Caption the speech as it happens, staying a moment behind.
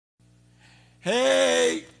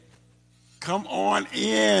Hey, come on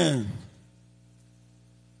in.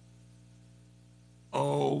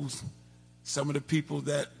 Oh, some of the people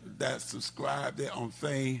that subscribe there on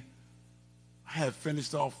Fame have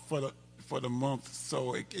finished off for the month,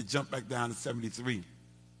 so it jumped back down to 73.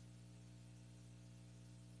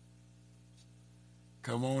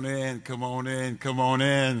 Come on in, come on in, come on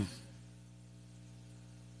in.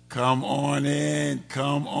 Come on in,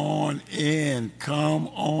 come on in, come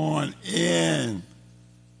on in.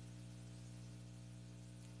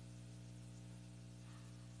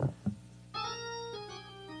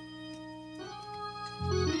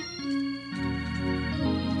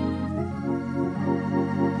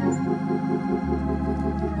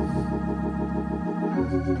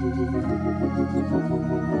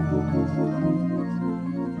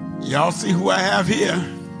 Y'all see who I have here?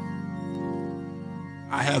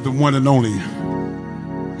 I have the one and only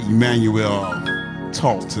Emmanuel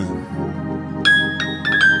Talton.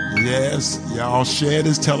 Yes, y'all share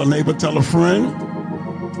this, tell a neighbor, tell a friend.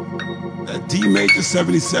 That D major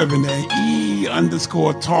 77 and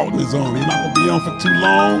E_Talton is on. He's not gonna be on for too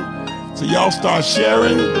long. So y'all start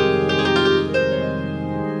sharing.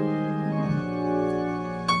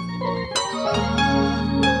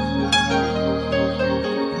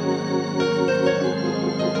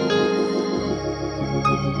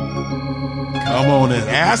 Come on in.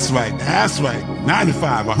 That's right. That's right.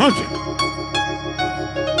 95, 100.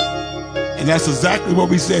 And that's exactly what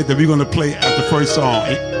we said that we're going to play at the first song,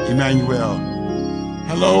 Emmanuel.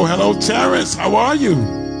 Hello, hello, Terrence. How are you?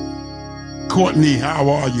 Courtney, how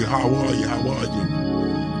are you? How are you? How are you?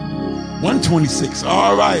 126.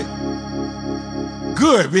 All right.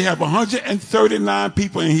 Good. We have 139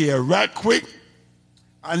 people in here. Right quick,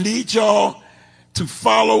 I need y'all to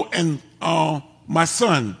follow and my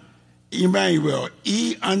son, Emmanuel,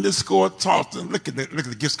 E_Talton. Look at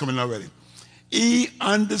the gifts coming already.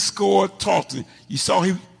 E_Talton. You saw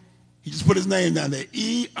he just put his name down there.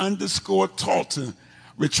 E_Talton.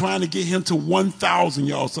 We're trying to get him to 1,000,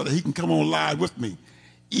 y'all, so that he can come on live with me.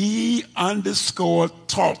 E_Talton.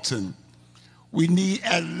 We need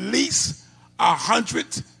at least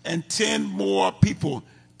 110 more people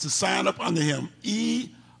to sign up under him. E_Talton.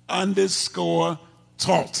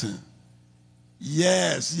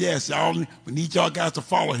 Yes, yes, y'all. We need y'all guys to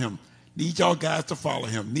follow him. Need y'all guys to follow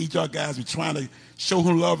him. Need y'all guys. We're trying to show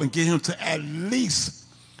him love and get him to at least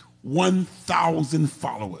 1,000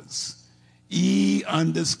 followers. E_.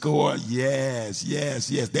 Yes.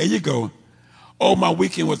 There you go. Oh, my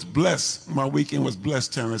weekend was blessed. My weekend was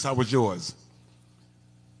blessed, Terrence. How was yours?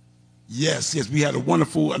 Yes. We had a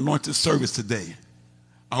wonderful anointed service today.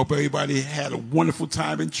 I hope everybody had a wonderful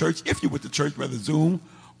time in church. If you went to church, whether Zoom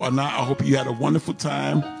or not, I hope you had a wonderful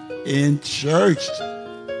time in church.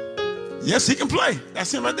 Yes, he can play.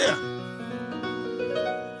 That's him right there.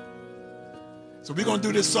 So we're going to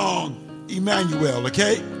do this song, Emmanuel,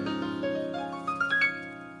 okay?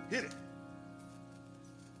 Hit it.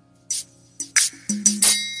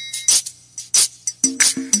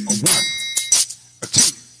 A one, a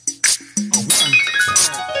two, a one.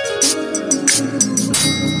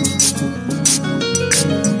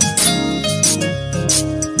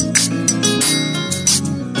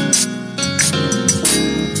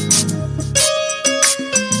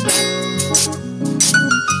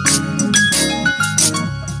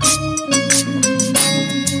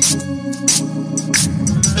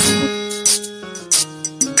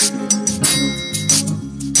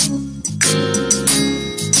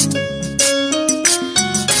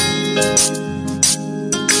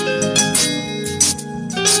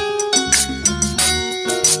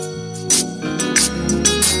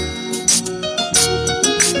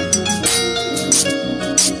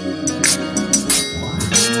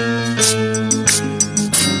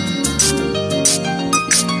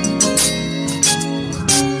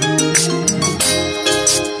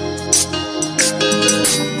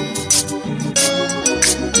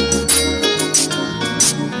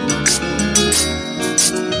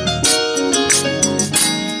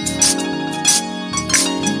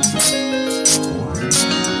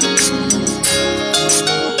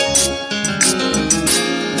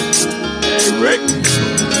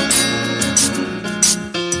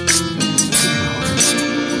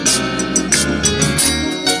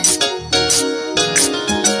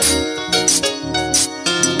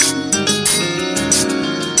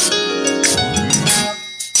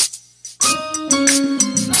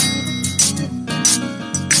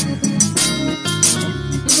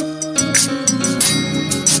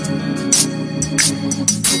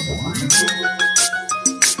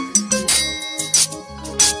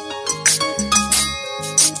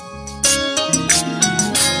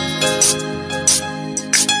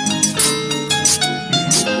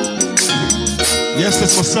 Yes,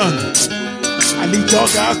 that's my son. I need y'all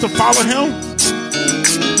guys to follow him.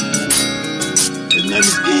 His name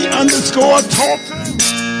is E_Talton.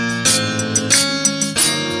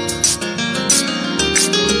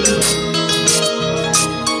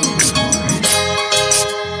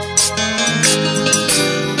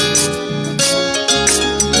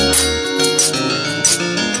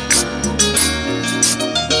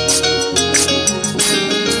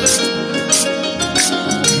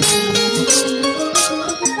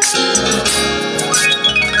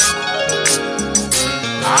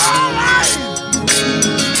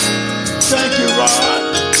 Thank you, Rod.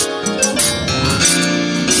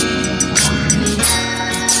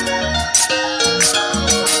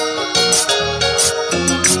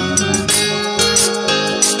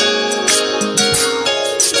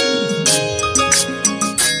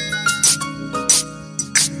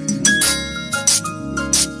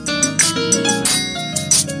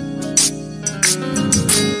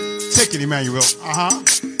 Take it, Emmanuel.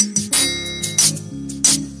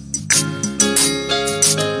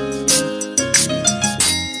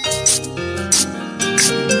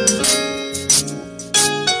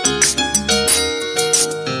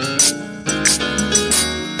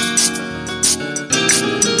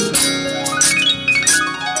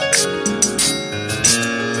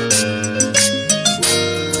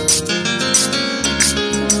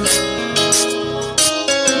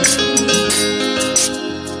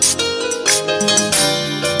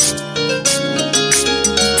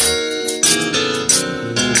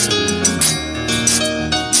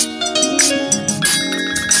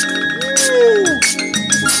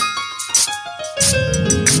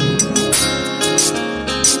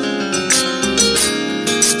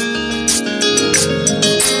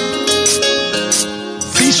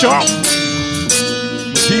 C-sharp,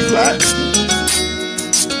 B-flat.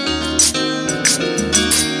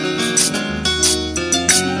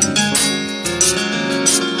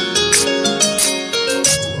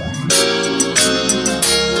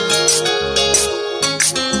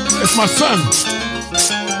 It's my son.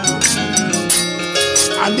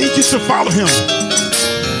 I need you to follow him.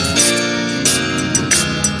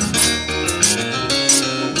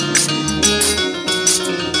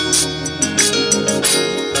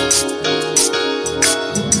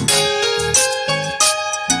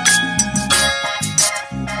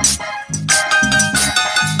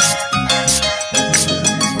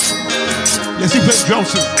 Yes, he played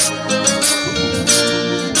drums too.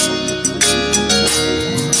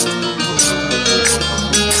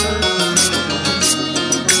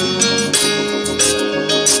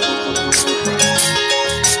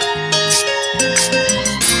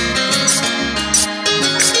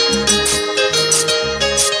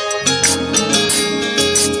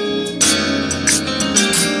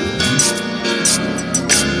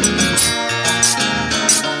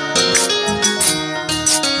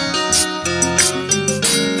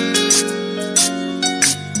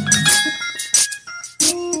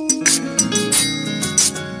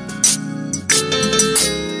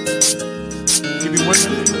 Give me 1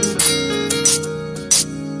 minute.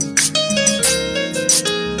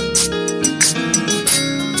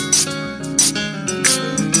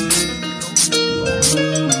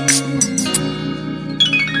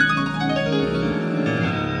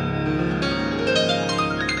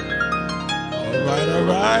 All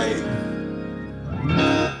right.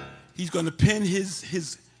 He's going to pin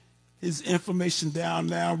his information down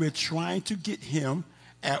now. We're trying to get him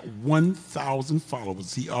at 1,000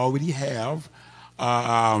 followers. He already have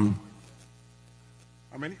how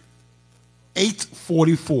many?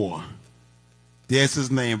 844. There's his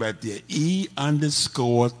name right there.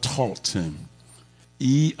 E_Talton.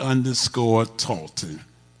 E_Talton.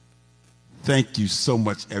 Thank you so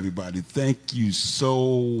much, everybody. Thank you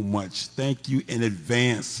so much. Thank you in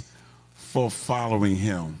advance for following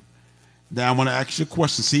him. Now I want to ask you a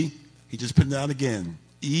question. See, he just put it down again.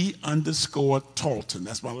 E_Talton.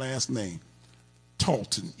 That's my last name.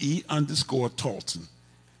 Talton. E_Talton.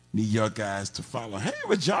 Need y'all guys to follow. Hey,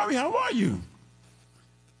 Rajari, how are you?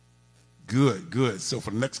 Good, good. So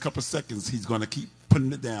for the next couple of seconds, he's going to keep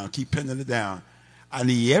putting it down, keep pinning it down. I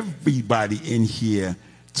need everybody in here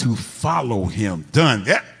to follow him. Done.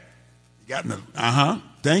 Yeah. You got me.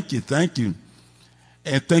 Thank you, thank you.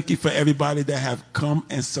 And thank you for everybody that have come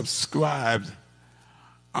and subscribed.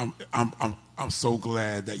 I'm so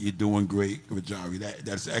glad that you're doing great, Rajari.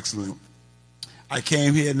 That's excellent. I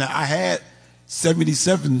came here, now I had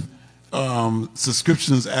 77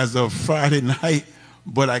 subscriptions as of Friday night,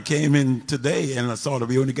 but I came in today and I saw that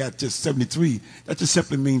we only got just 73. That just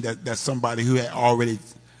simply means that somebody who had already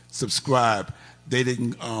subscribed, they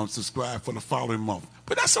didn't subscribe for the following month.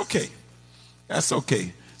 But that's okay. That's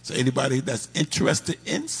okay. So anybody that's interested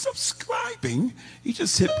in subscribing, you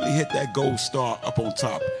just simply hit that gold star up on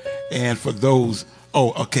top. And for those,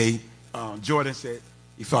 oh, okay, Jordan said,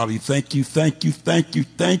 he followed you. Thank you, thank you, thank you,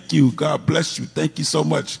 thank you. God bless you. Thank you so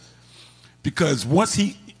much. Because once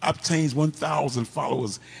he obtains 1,000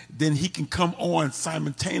 followers, then he can come on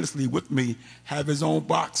simultaneously with me, have his own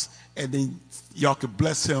box, and then y'all can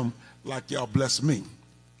bless him like y'all bless me.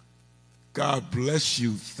 God bless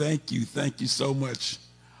you. Thank you. Thank you so much.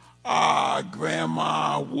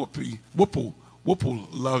 Grandma Whoople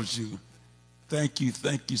loves you. Thank you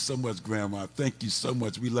so much, Grandma. Thank you so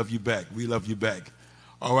much. We love you back. We love you back.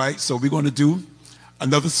 All right, so we're going to do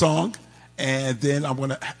another song, and then I'm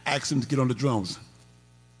going to ask him to get on the drums.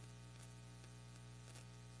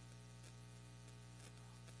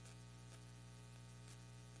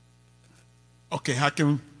 Okay, how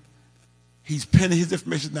can he's penning his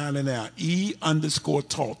information down there now?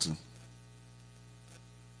 E_Talton.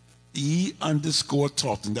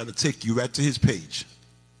 E_Talton. That'll take you right to his page.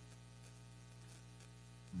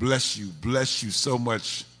 Bless you so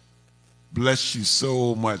much. Bless you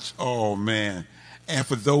so much. Oh, man. And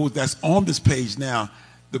for those that's on this page now,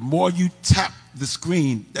 the more you tap the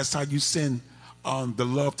screen, that's how you send the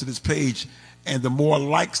love to this page. And the more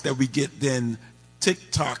likes that we get, then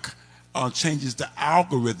TikTok changes the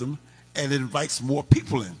algorithm and it invites more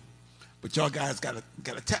people in. But y'all guys gotta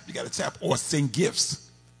tap. You gotta tap or send gifts.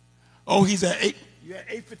 Oh, he's at 8. You're at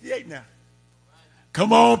 8:58 now.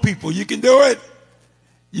 Come on, people. You can do it.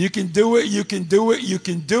 You can do it. You can do it. You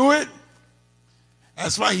can do it.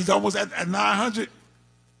 That's right. He's almost at 900.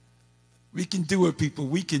 We can do it, people.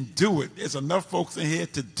 We can do it. There's enough folks in here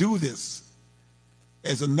to do this.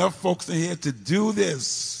 There's enough folks in here to do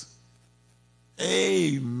this.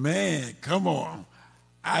 Amen. Come on.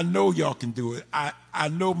 I know y'all can do it. I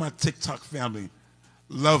know my TikTok family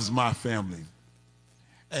loves my family.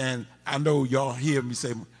 And I know y'all hear me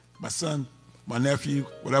say, my son, my nephew,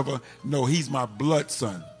 whatever. No, he's my blood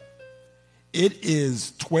son. It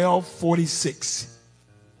is 12:46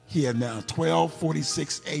 here now,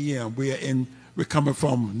 12:46 a.m. We're coming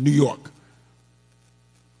from New York.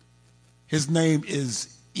 His name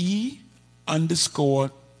is E_Talton.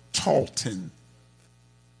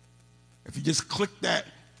 If you just click that,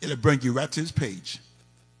 it'll bring you right to his page.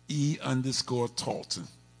 E_Talton.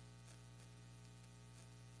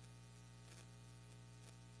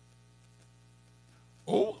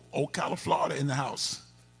 Oh, Ocala, Florida in the house.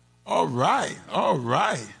 All right.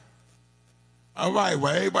 Well,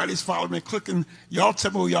 everybody's following and clicking. Y'all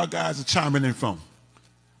tell me where y'all guys are chiming in from.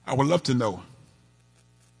 I would love to know.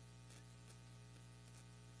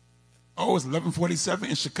 Oh, it's 11:47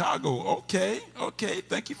 in Chicago. Okay.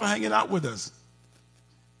 Thank you for hanging out with us.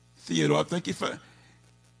 Theodore, thank you for.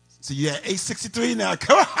 So you're at 8:63 now.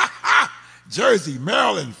 Come on. Jersey,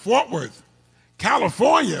 Maryland, Fort Worth,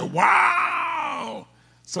 California. Wow.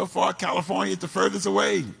 So far, California is the furthest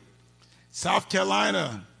away. South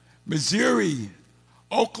Carolina, Missouri,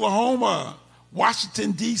 Oklahoma,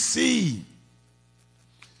 Washington, D.C.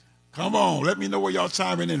 Come on, let me know where y'all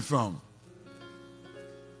chiming in from.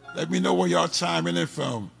 Let me know where y'all chiming in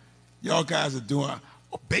from. Y'all guys are doing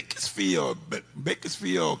Bakersfield,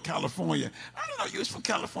 California. I didn't know you was from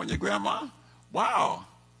California, Grandma. Wow.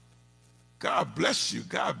 God bless you.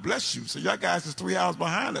 God bless you. So y'all guys is 3 hours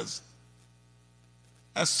behind us.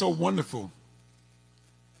 That's so wonderful.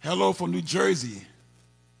 Hello from New Jersey.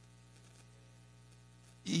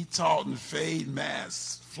 Talton, Fade,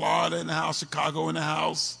 Mass, Florida in the house, Chicago in the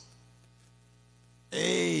house.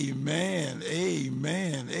 Amen.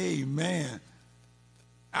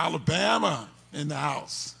 Alabama in the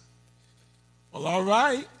house. Well, all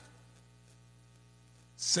right.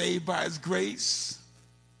 Saved by his grace.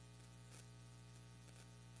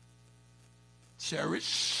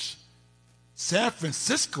 Cherish. San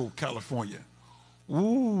Francisco, California.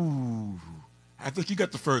 Ooh, I think you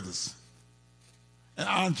got the furthest. And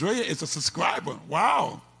Andrea is a subscriber.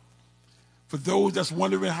 Wow. For those that's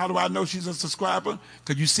wondering, how do I know she's a subscriber?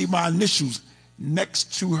 Because you see my initials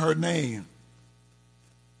next to her name.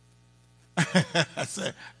 I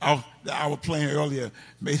said, I was playing earlier,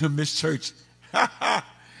 made her miss church.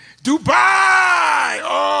 Dubai!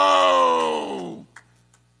 Oh!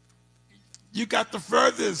 You got the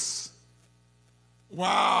furthest.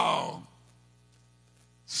 Wow.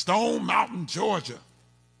 Stone Mountain, Georgia.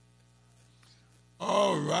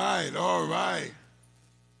 All right.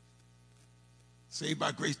 Saved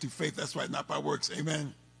by grace through faith. That's right, not by works.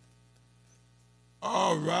 Amen.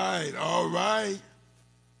 All right.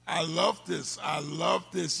 I love this,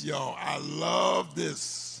 y'all. I love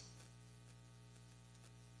this.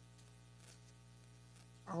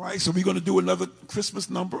 All right, so we're going to do another Christmas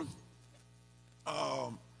number.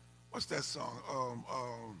 What's that song? Oh,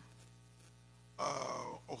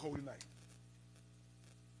 Holy Night.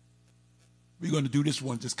 We're going to do this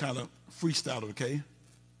one just kind of freestyle, okay?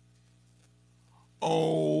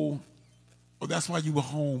 Oh, that's why you were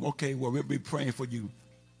home. Okay, well, we'll be praying for you.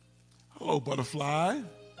 Hello, Butterfly.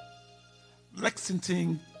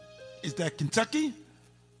 Lexington, is that Kentucky?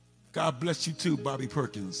 God bless you too, Bobby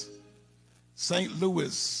Perkins. St.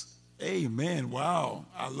 Louis, amen. Wow,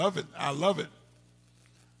 I love it. I love it.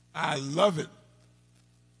 I love it.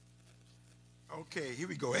 Okay, here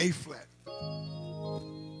we go, A flat.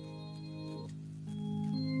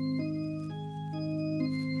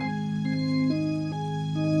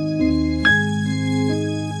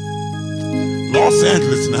 Los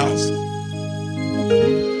Angeles in the house.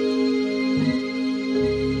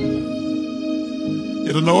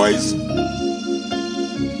 Hear the noise?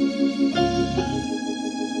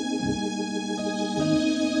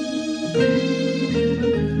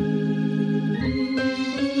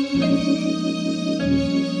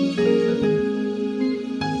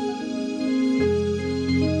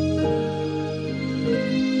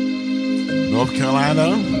 North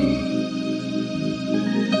Carolina.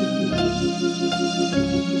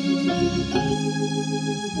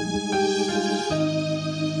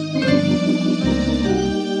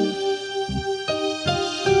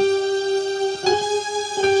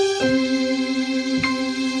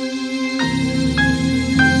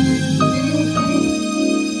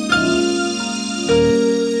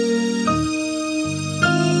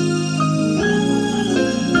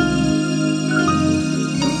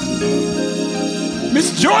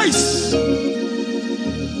 Miss Joyce. I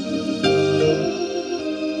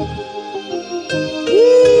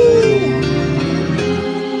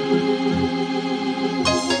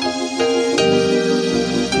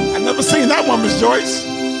never seen that one, Miss Joyce.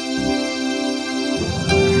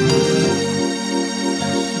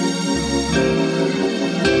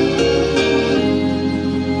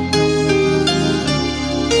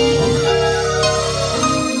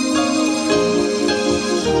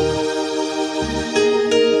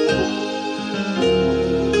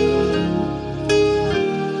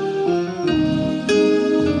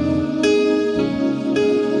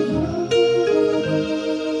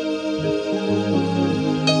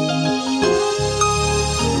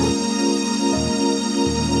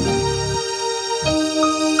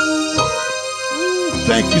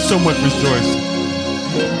 Thank you so much, Miss Joyce.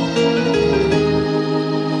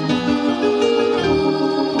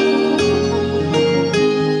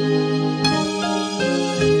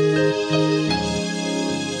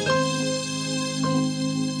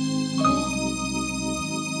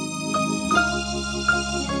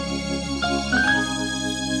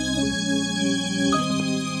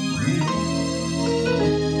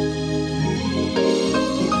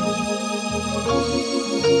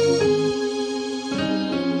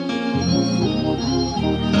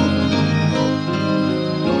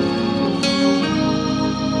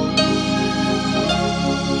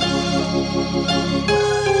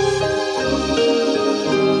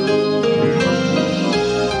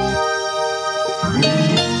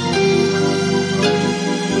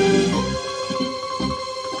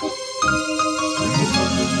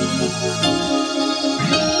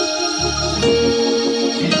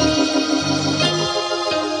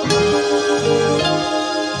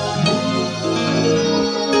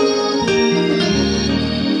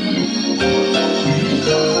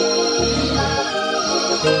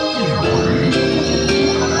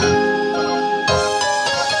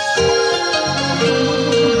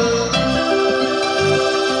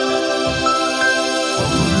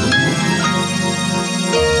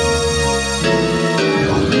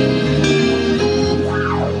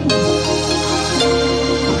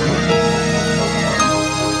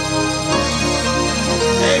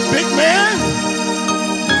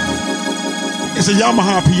 It's a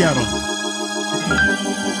Yamaha piano.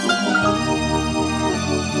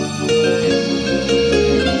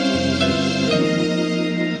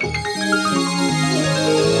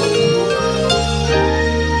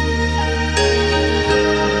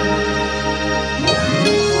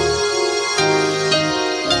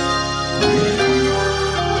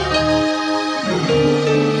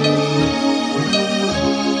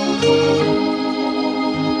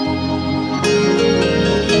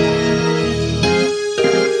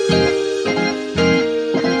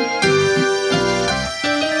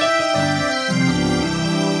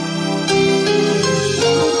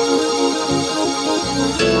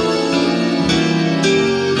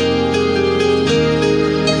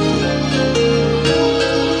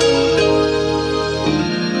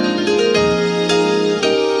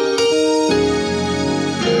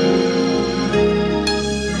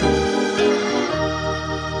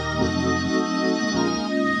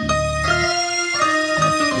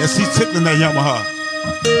 she's tickling that Yamaha.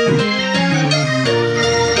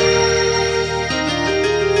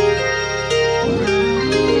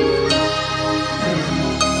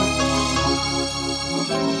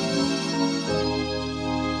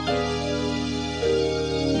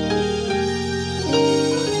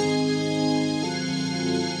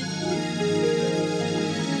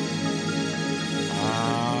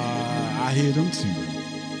 I hear them too.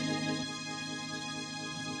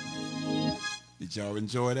 Did y'all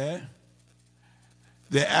enjoy that?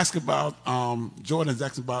 They ask about, Jordan's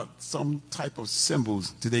asking about some type of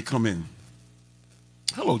symbols. Did they come in?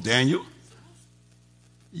 Hello, Daniel.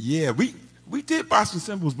 Yeah, we did buy some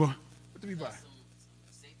symbols, but what did we buy?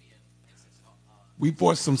 We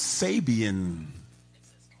bought some Sabian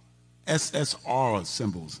SSR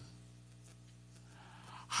symbols.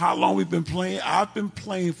 How long we've been playing? I've been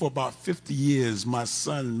playing for about 50 years. My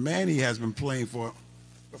son Manny has been playing for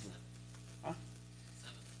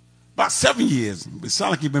about 7 years. It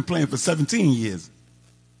sounds like he's been playing for 17 years.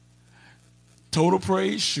 Total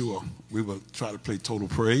Praise, sure. We will try to play Total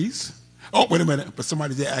Praise. Oh, wait a minute. But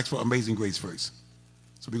somebody did ask for Amazing Grace first.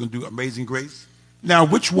 So we're going to do Amazing Grace. Now,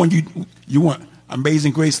 which one you want?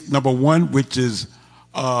 Amazing Grace number 1, which is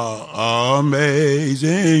Amazing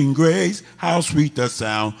Grace, how sweet the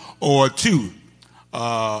sound. Or 2,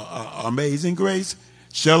 Amazing Grace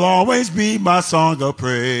shall always be my song of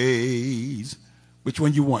praise. Which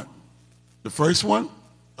one you want? The first one,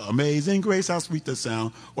 Amazing Grace, how sweet the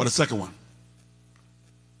sound. Or the second one?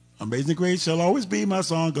 Amazing Grace shall always be my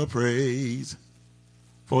song of praise.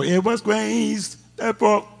 For it was grace that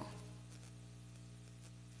brought.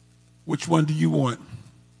 Which one do you want?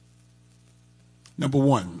 Number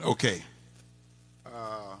 1, okay.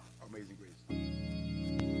 Amazing Grace.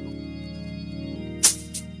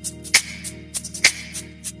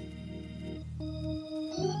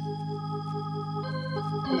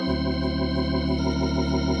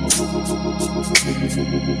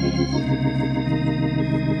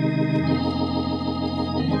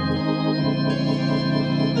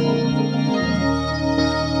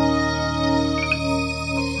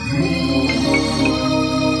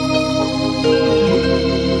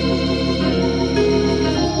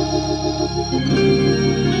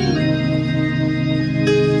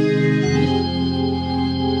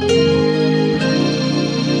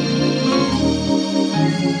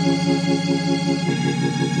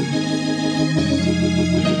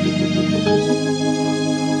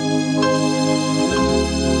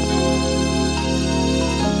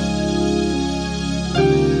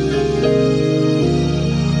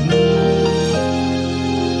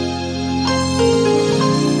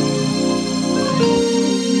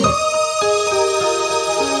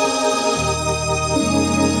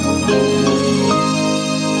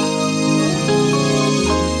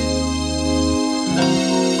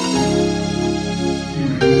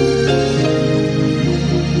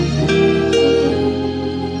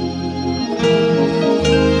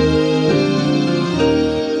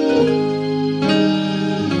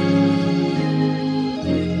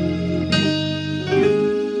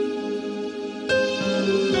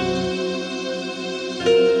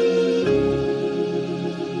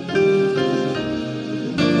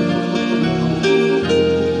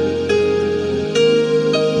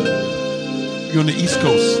 You're on the East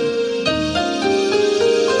Coast.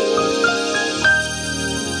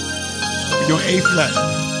 You're on A flat.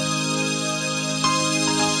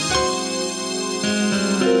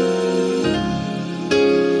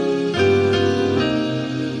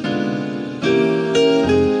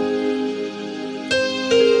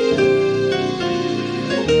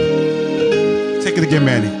 Take it again,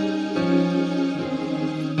 Manny.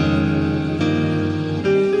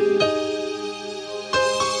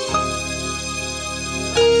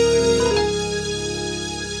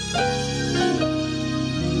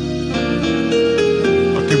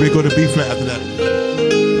 We go to B flat after that.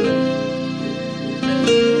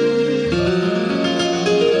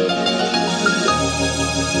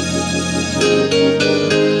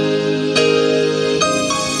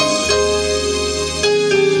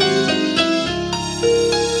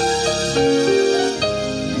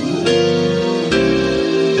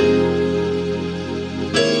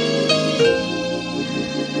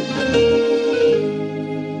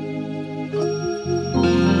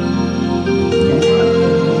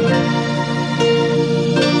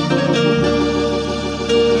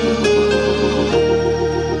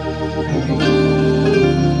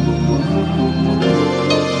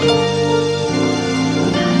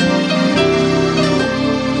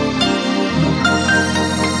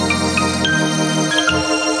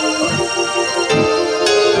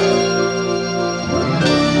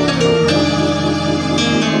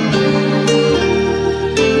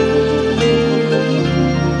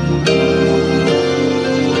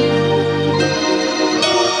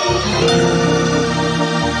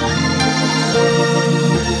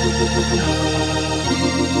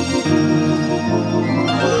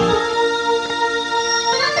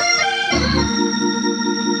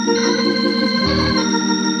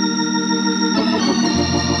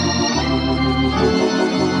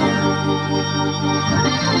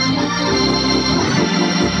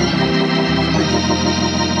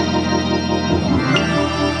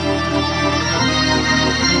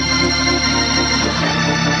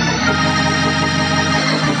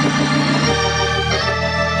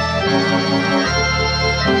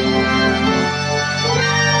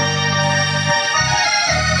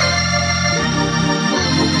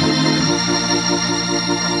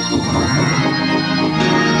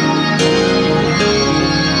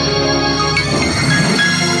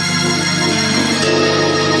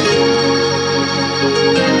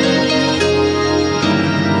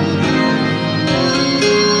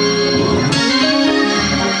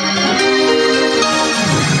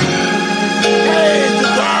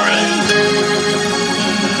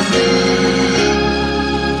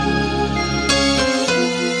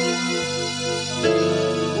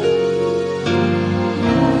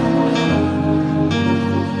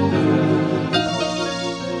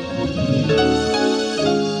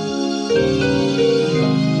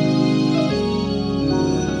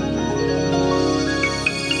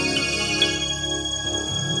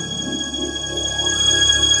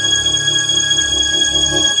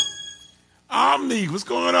 what's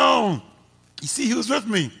going on? You see who's with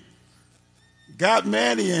me? Got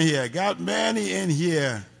Manny in here. Got Manny in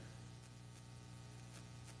here.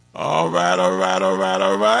 All right, all right, all right,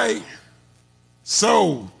 all right.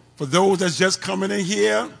 So, for those that's just coming in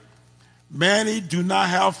here, Manny do not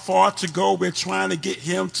have far to go. We're trying to get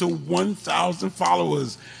him to 1,000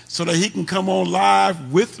 followers so that he can come on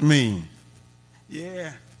live with me.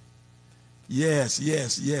 Yeah. Yes,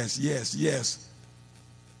 yes, yes, yes, yes.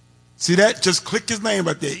 See that? Just click his name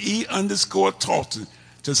right there, E_Talton.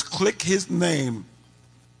 Just click his name,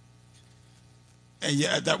 and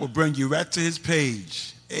yeah, that will bring you right to his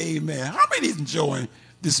page. Amen. How many is enjoying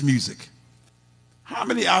this music? How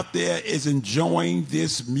many out there is enjoying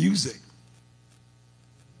this music?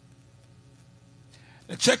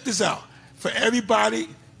 Now check this out. For everybody,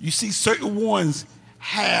 you see certain ones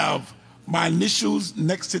have my initials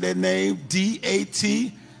next to their name,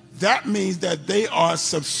 DAT. That means that they are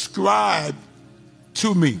subscribed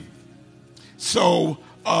to me. So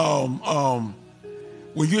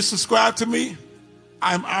when you're subscribed to me,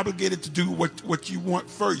 I'm obligated to do what you want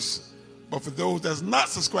first. But for those that's not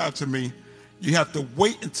subscribed to me, you have to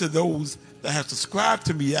wait until those that have subscribed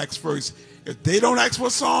to me ask first. If they don't ask for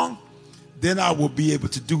a song, then I will be able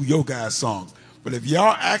to do your guys' songs. But if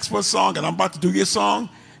y'all ask for a song and I'm about to do your song,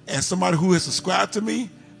 and somebody who has subscribed to me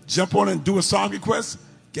jump on and do a song request,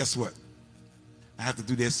 guess what? I have to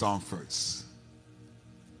do their song first.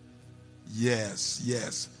 Yes,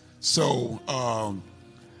 yes. So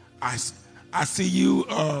I see you,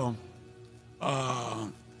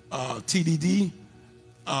 TDD,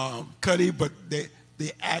 Cuddy, but they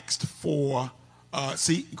asked for,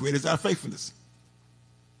 see, great is our faithfulness.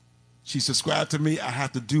 She subscribed to me. I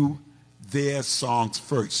have to do their songs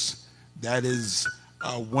first. That is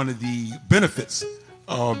one of the benefits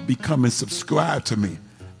of becoming subscribed to me.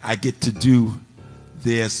 I get to do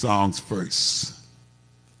their songs first.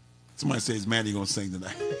 Somebody says, man, you're going to sing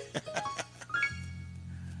tonight.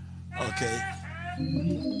 Okay.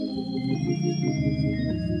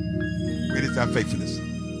 Great is our faithfulness.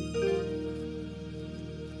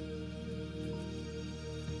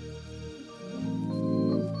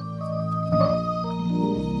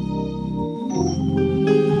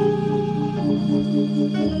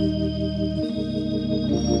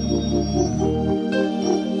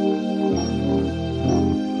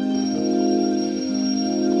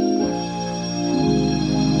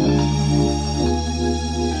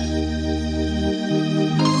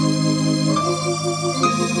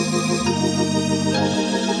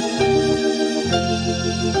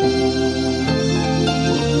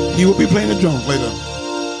 He will be playing the drums later.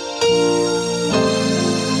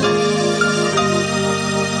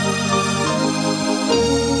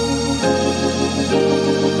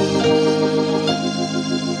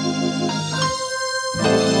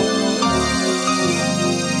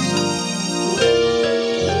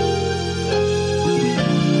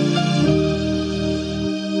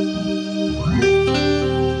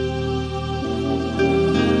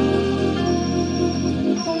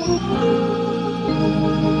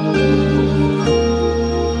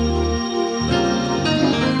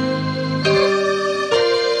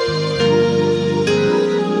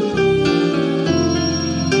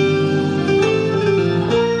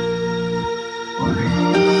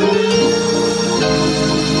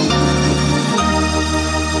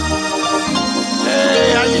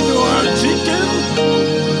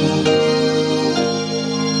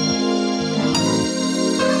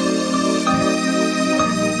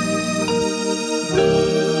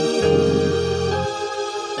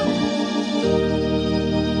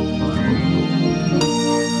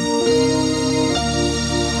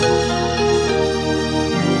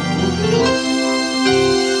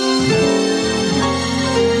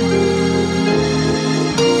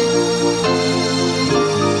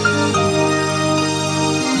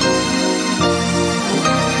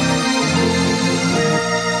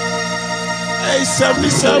 Hey,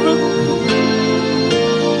 77.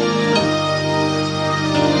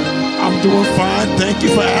 I'm doing fine. Thank you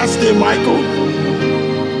for asking, Michael.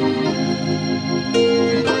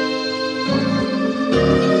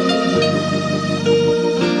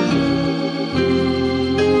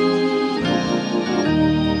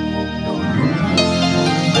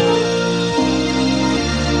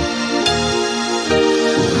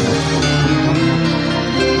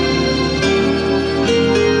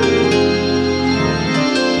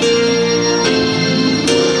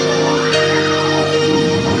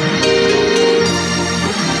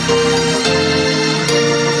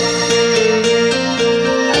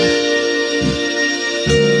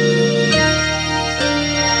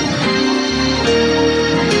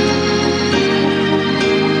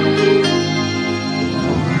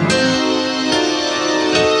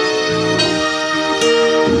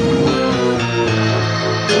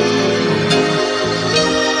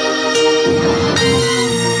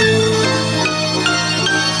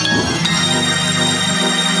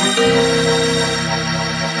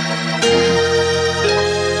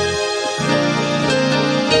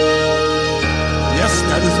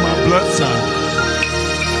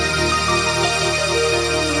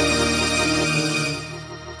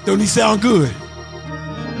 Don't he sound good?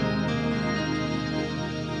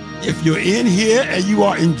 If you're in here and you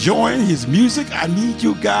are enjoying his music, I need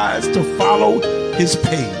you guys to follow his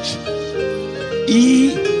page.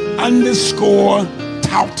 E_Towton.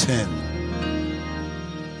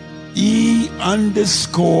 E_Towton.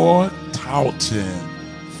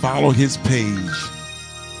 Follow his page.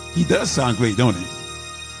 He does sound great, don't he?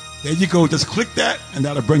 There you go. Just click that, and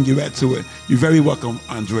that'll bring you right to it. You're very welcome,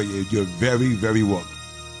 Andrea. You're very, very welcome.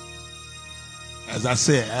 As I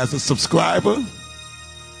said, as a subscriber,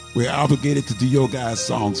 we're obligated to do your guys'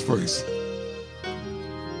 songs first.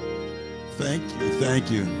 Thank you.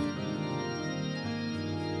 Thank you.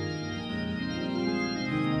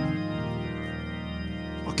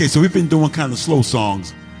 Okay, so we've been doing kind of slow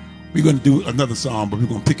songs. We're going to do another song, but we're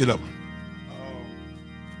going to pick it up. What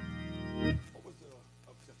was the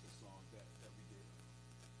up-tempo song that we did?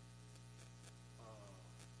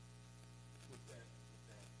 With that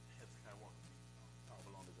Hezekiah Walker beat, Power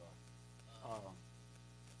Belong to God.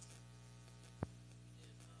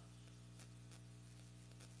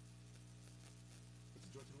 Was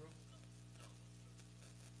it Georgia Road? No.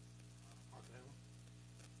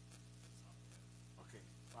 Okay,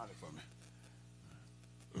 find it for me.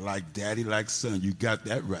 Like daddy, like son. You got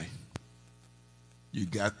that right. You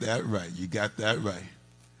got that right. You got that right.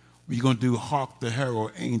 We're going to do Hark the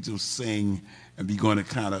Herald Angels Sing, and we're going to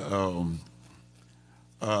kind of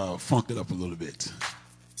funk it up a little bit.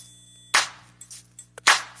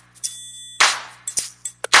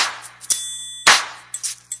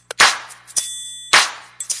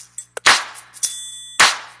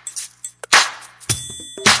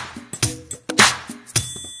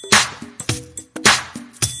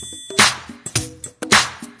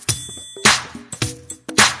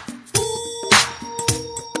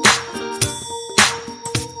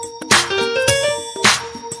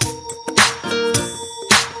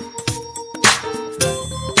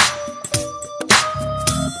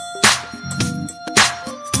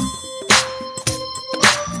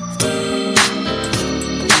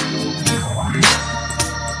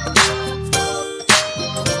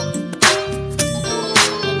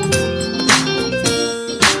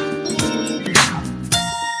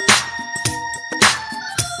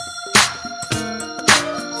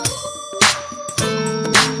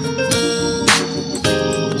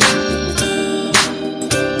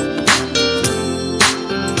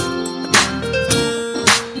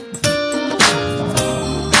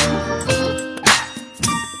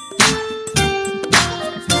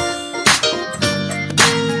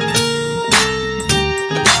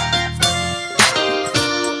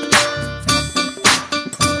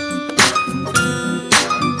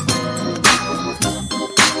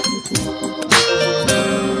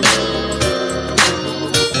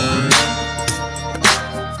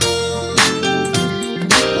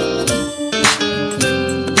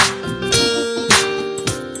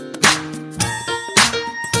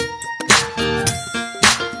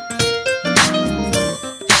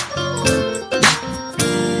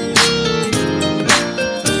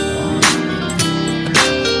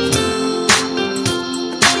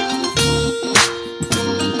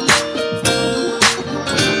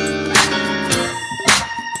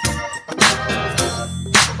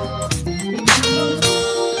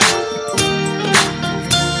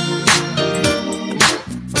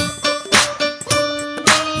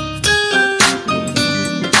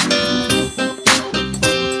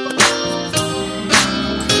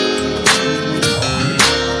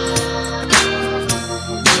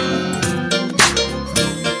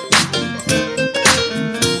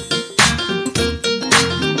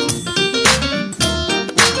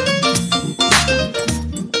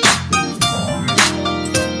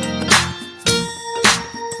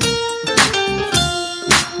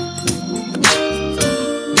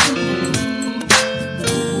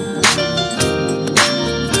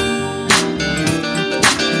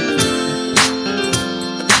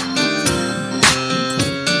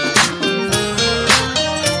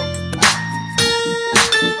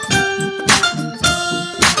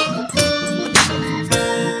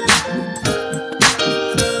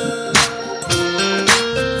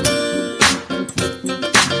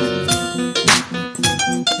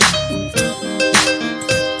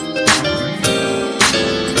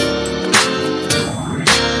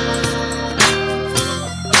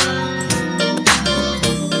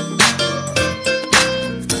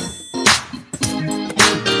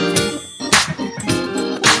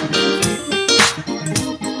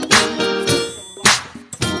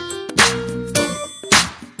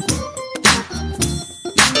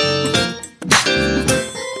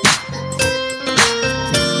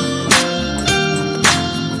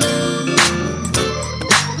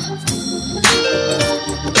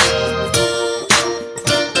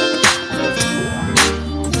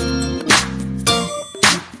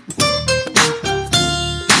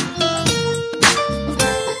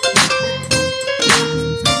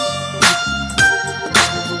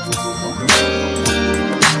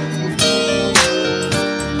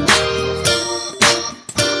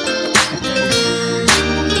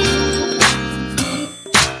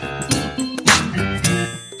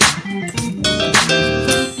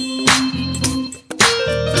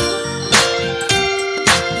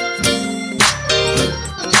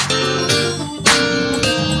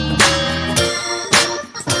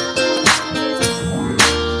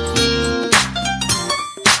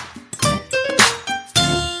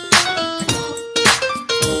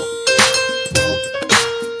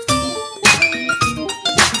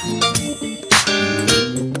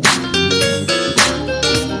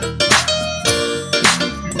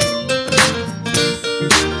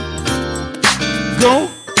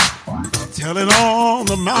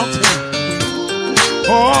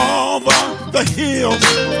 over the hills,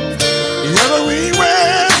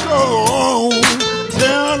 everywhere go,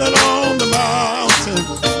 tell it on the mountain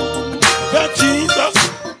that Jesus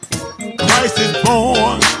Christ is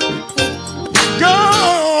born.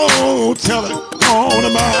 Go tell it on the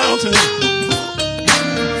mountain,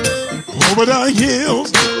 over the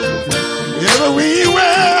hills,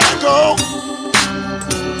 everywhere I go,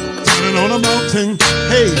 tell it on the mountain,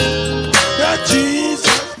 hey, that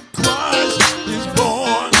Jesus Christ is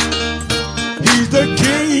born. He's the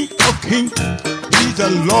King of kings, he's the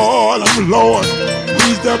Lord of lords,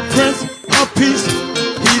 he's the Prince of peace,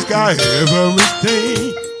 he's got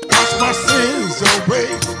everything. Wash my sins away,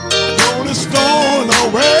 throw the stone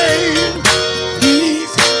away,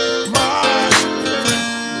 he's mine.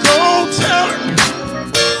 Go tell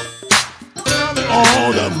it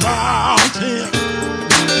on the mountain,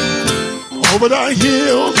 over the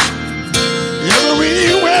hills,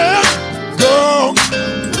 everywhere go,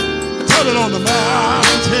 tell it on the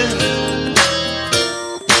mountain.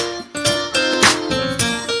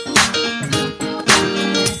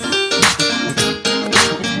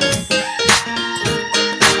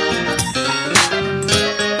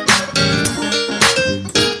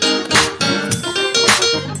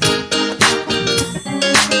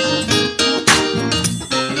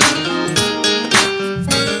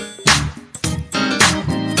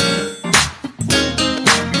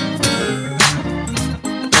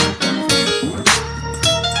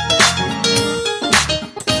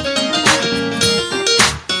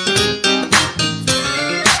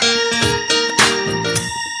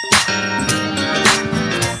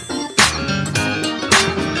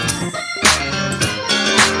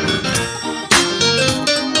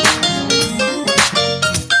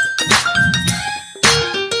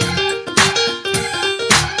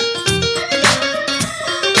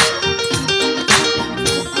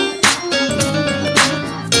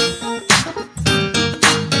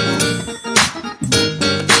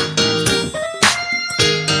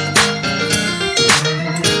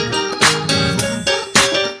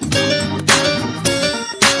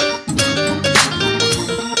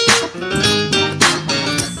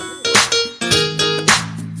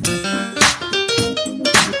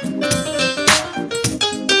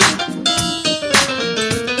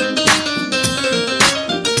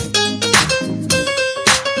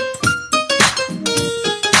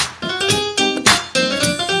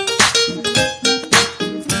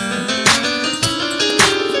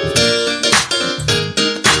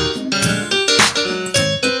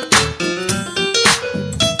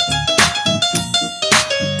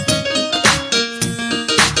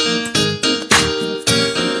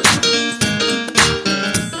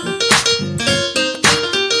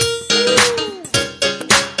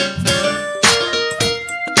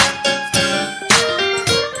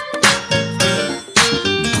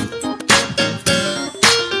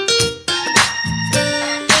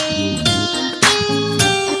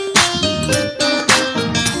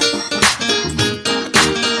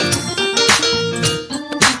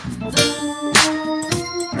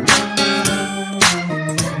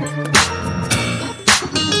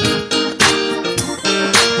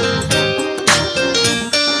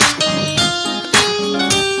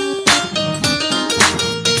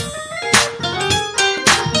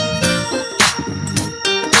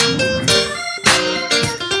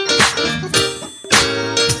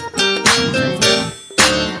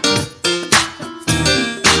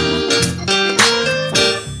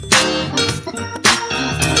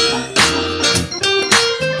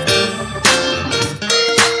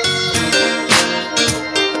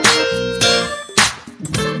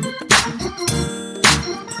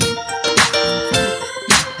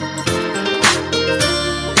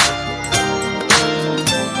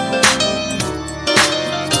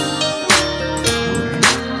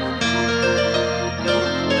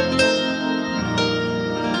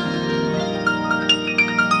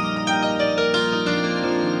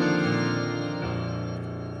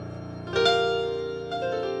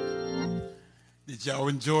 Did y'all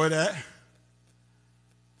enjoy that?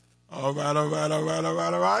 All right, all right, all right, all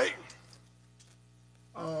right, all right.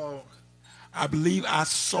 Oh, I believe I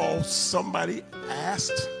saw somebody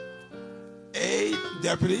asked a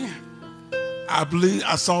deputy. I believe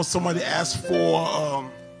I saw somebody ask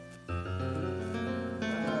for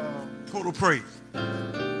total praise.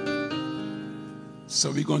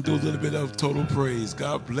 So we're going to do a little bit of total praise.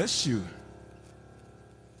 God bless you.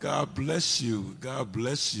 God bless you. God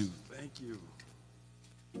bless you. Thank you.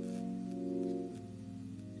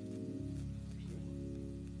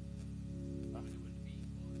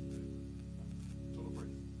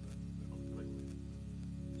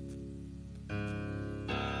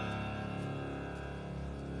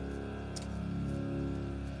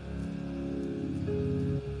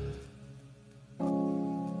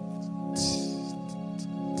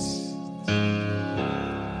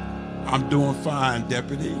 doing fine,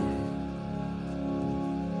 Deputy.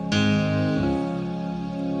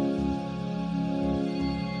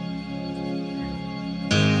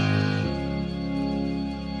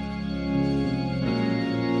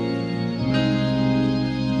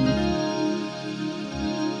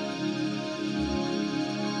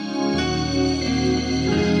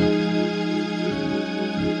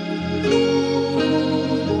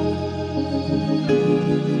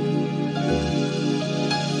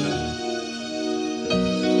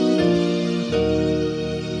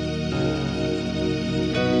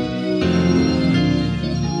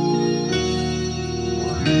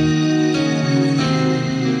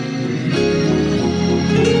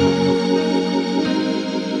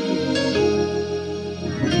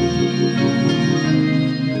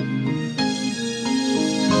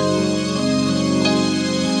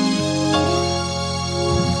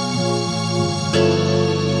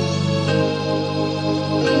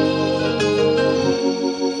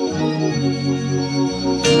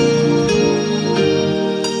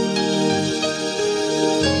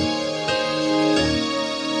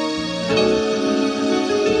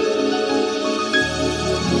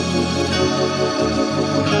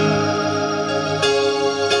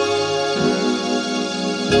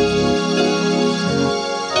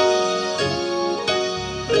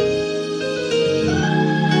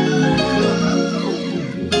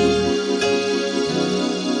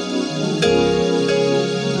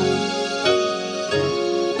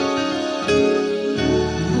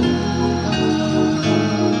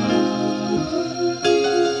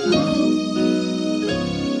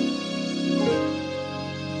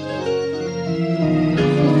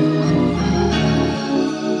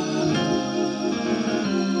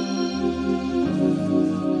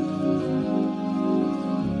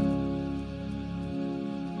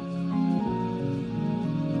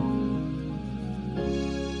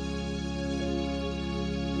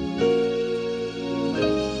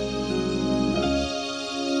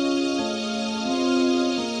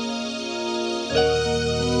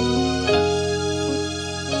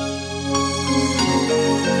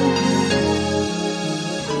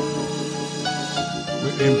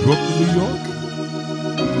 In Brooklyn, New York.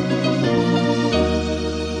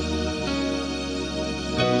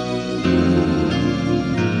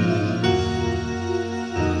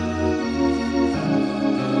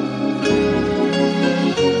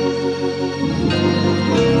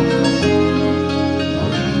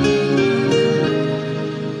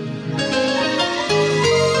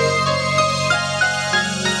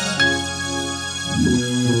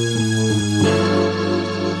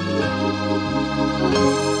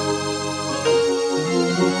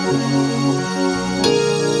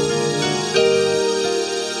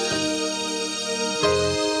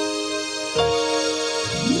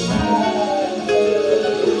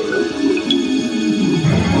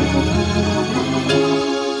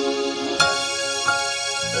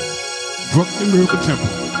 Brooklyn Miracle Temple.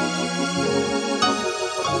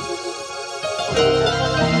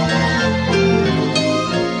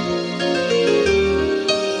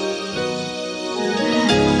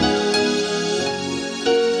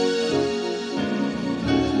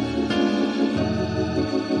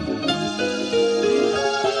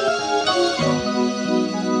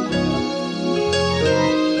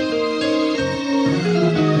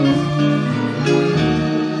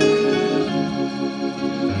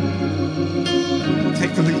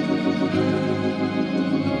 Take a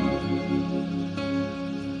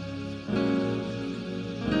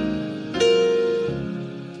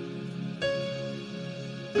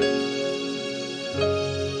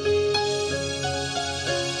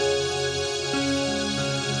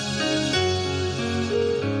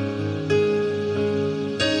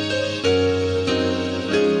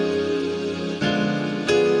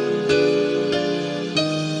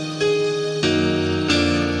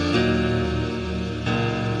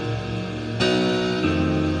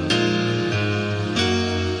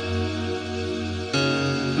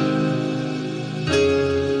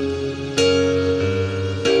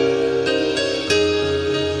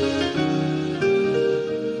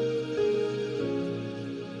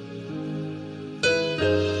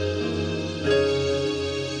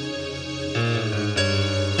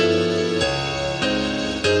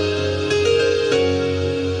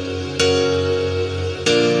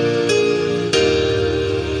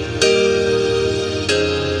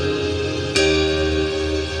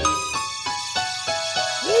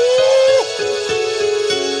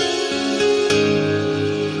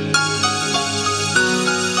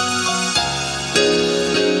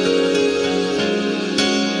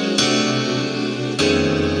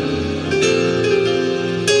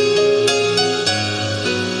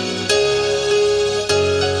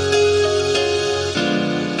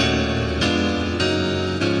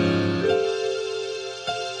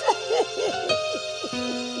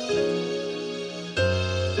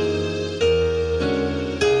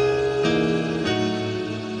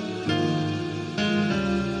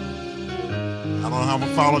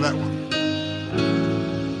follow that one.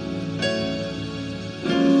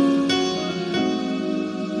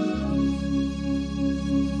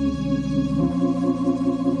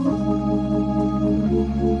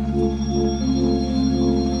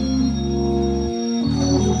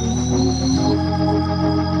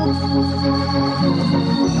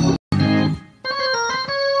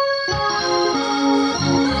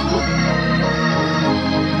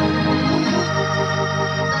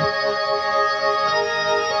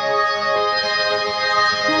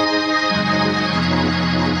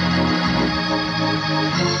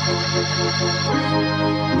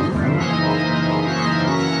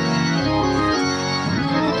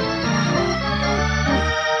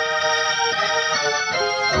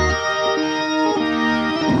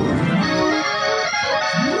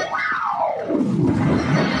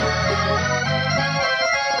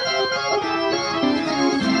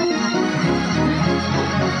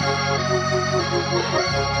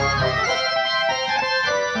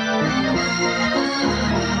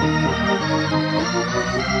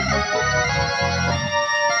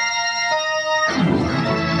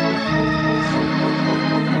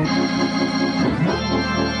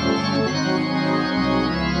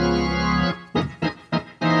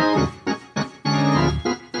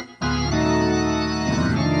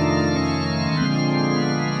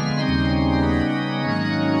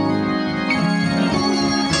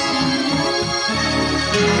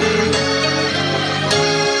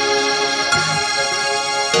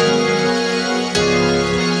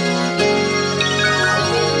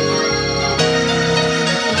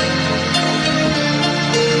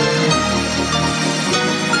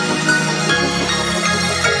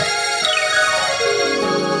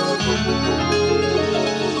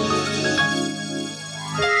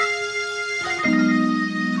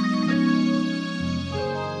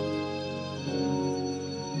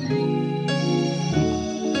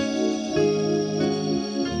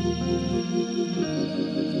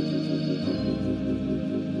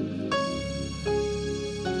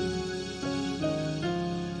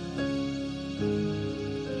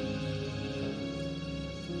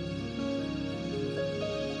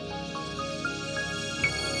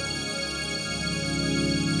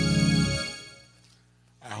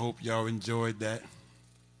 Y'all enjoyed that.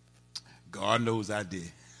 God knows I did.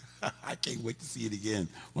 I can't wait to see it again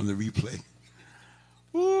on the replay.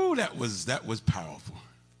 Ooh, that was powerful.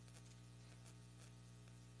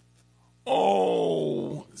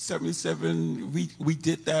 Oh, 77, we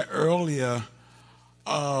did that earlier.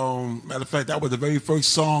 Matter of fact, that was the very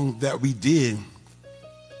first song that we did.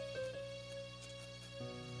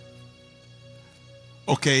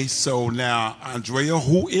 Okay, so now Andrea,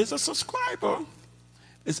 who is a subscriber,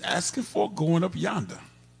 is asking for Going Up Yonder.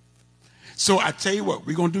 So I tell you what,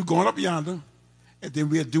 we're going to do Going Up Yonder, and then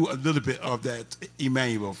we'll do a little bit of that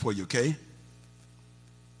Emmanuel for you, okay?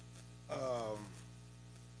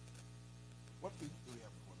 What do we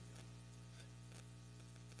have?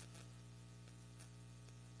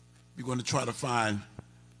 We're going to try to find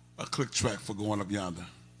a click track for Going Up Yonder.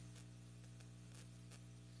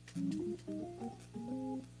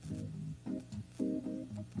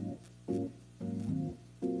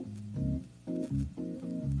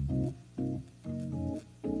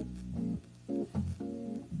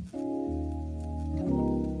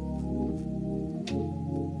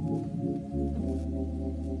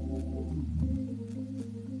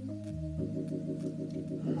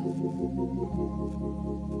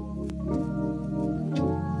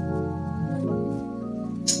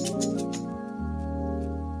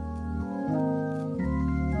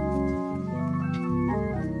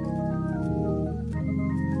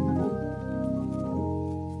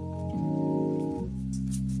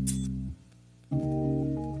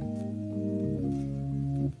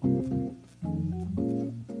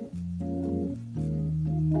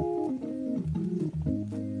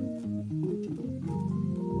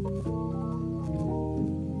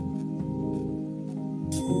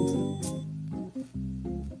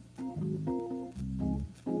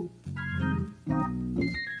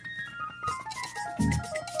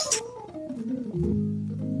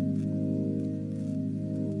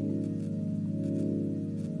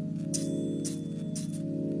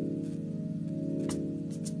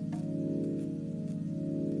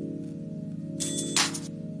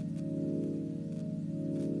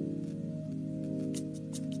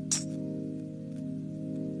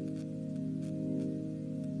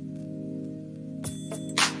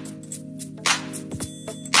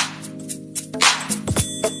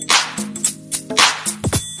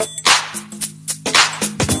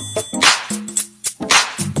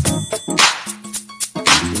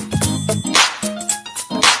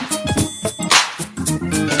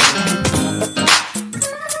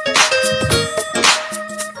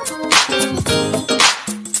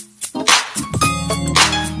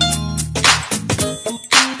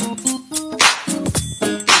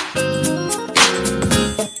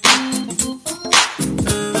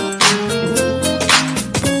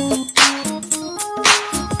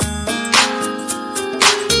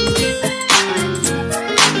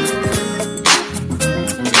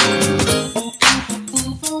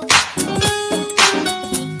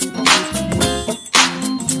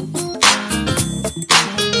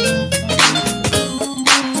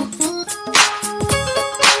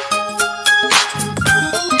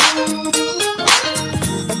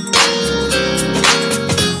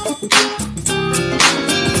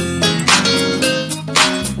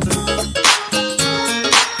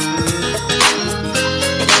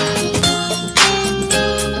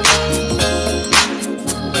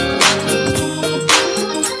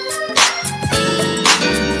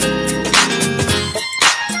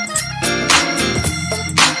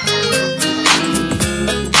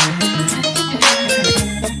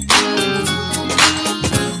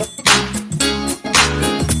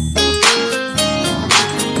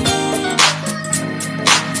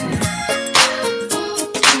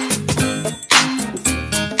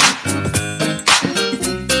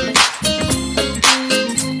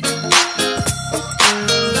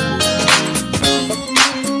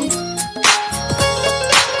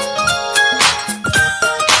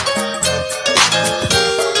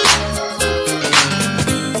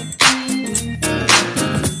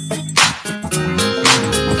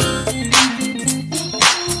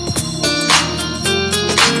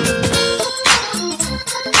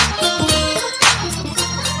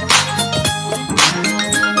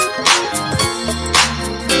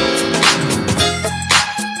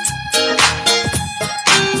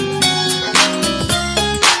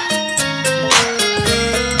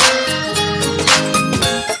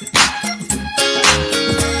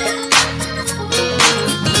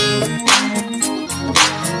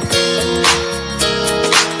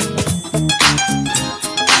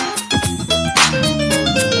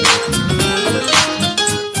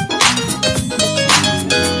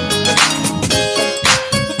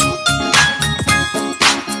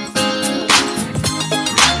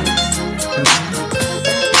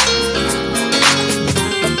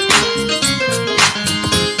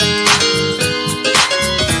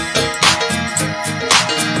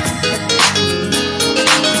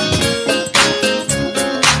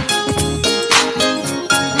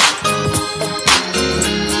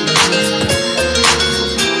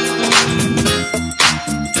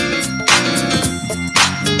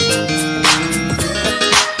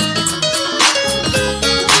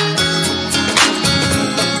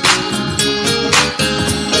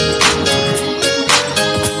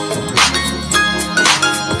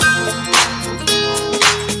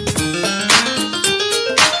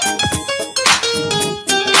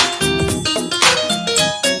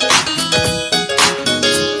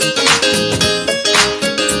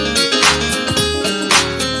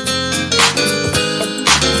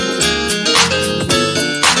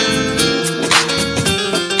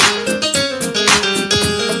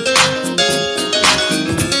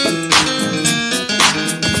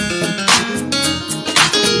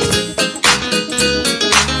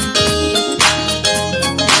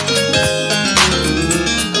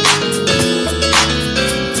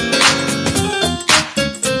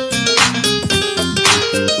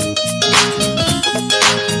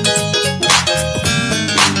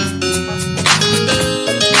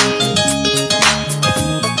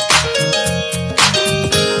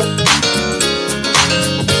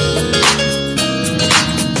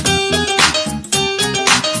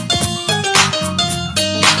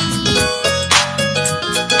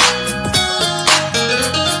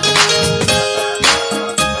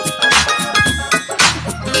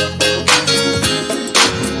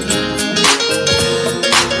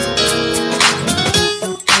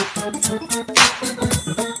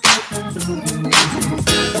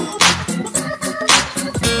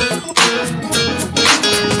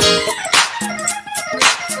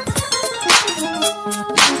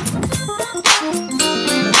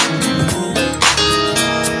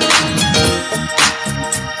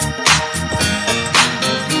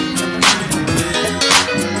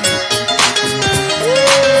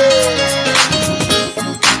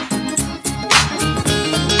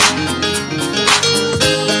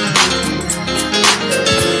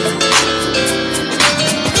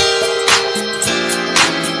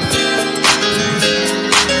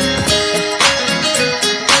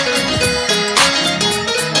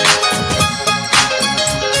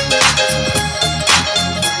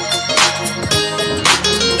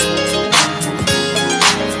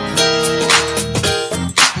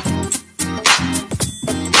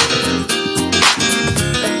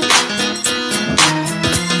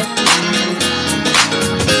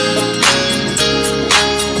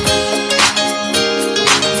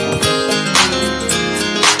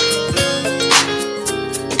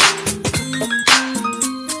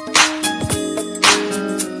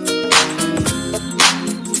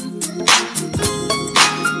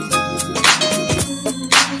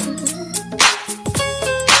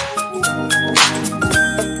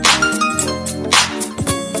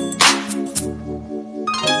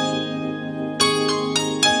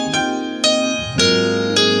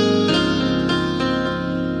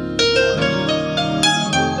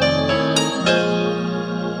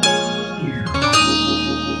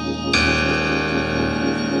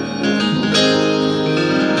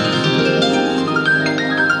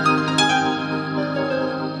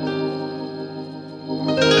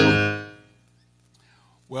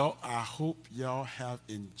 Well, I hope y'all have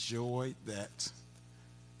enjoyed that.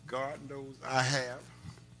 God knows I have.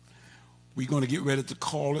 We're going to get ready to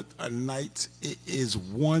call it a night. It is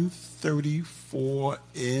 1:34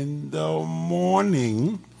 in the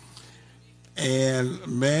morning. And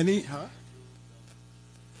Manny, huh?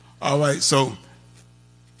 All right, so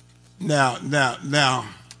now,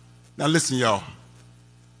 listen, y'all.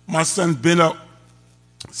 My son's been up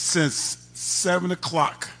since 7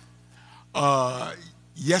 o'clock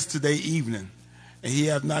yesterday evening, and he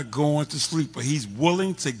has not gone to sleep, but he's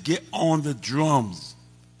willing to get on the drums.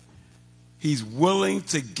 He's willing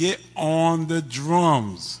to get on the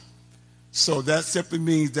drums. So that simply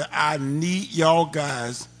means that I need y'all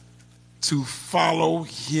guys to follow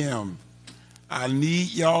him. I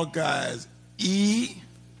need y'all guys, E_Talton.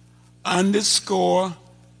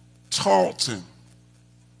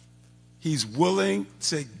 He's willing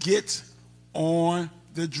to get on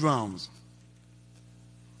the drums.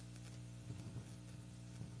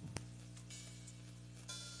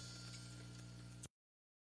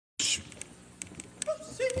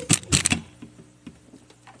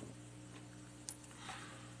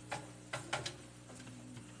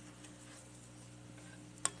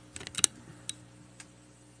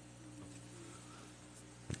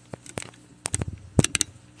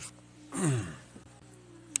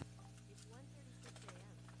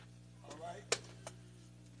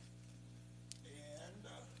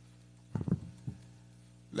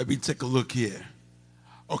 Let me take a look here.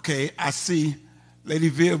 Okay, I see, Lady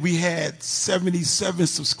Ville, we had 77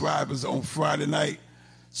 subscribers on Friday night.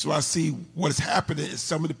 So I see what's happening is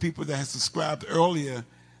some of the people that had subscribed earlier,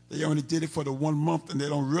 they only did it for the 1 month, and they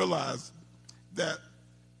don't realize that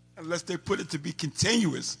unless they put it to be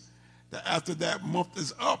continuous, that after that month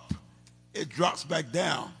is up, it drops back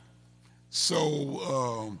down.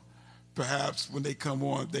 So perhaps when they come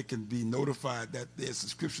on, they can be notified that their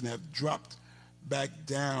subscription have dropped back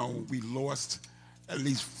down. We lost at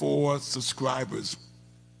least 4 subscribers.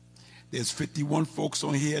 There's 51 folks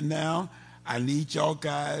on here now. I need y'all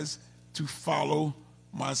guys to follow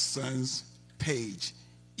my son's page,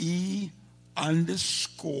 E_Talton.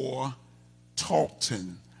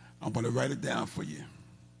 I'm going to write it down for you.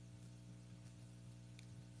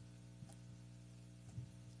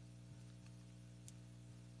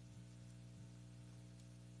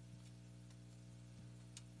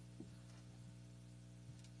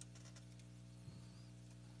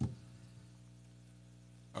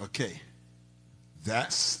 Okay,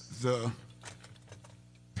 that's the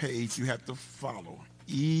page you have to follow.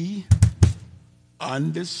 E_Talton.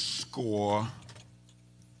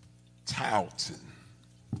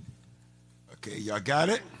 Okay, y'all got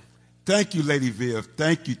it? Thank you, Lady Viv.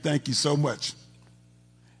 Thank you so much.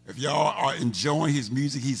 If y'all are enjoying his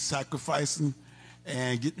music, he's sacrificing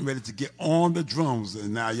and getting ready to get on the drums.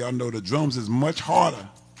 And now y'all know the drums is much harder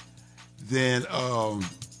than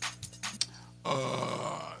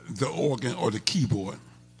the organ or the keyboard.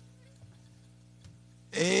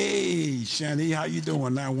 Hey, Shani, how you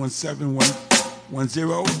doing?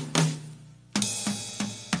 917110.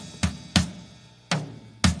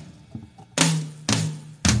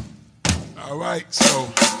 All right,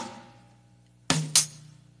 so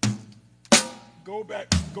go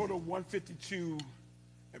to 152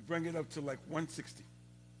 and bring it up to like 160.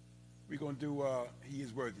 We're gonna do "He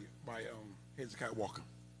Is Worthy" by Hezekiah Walker.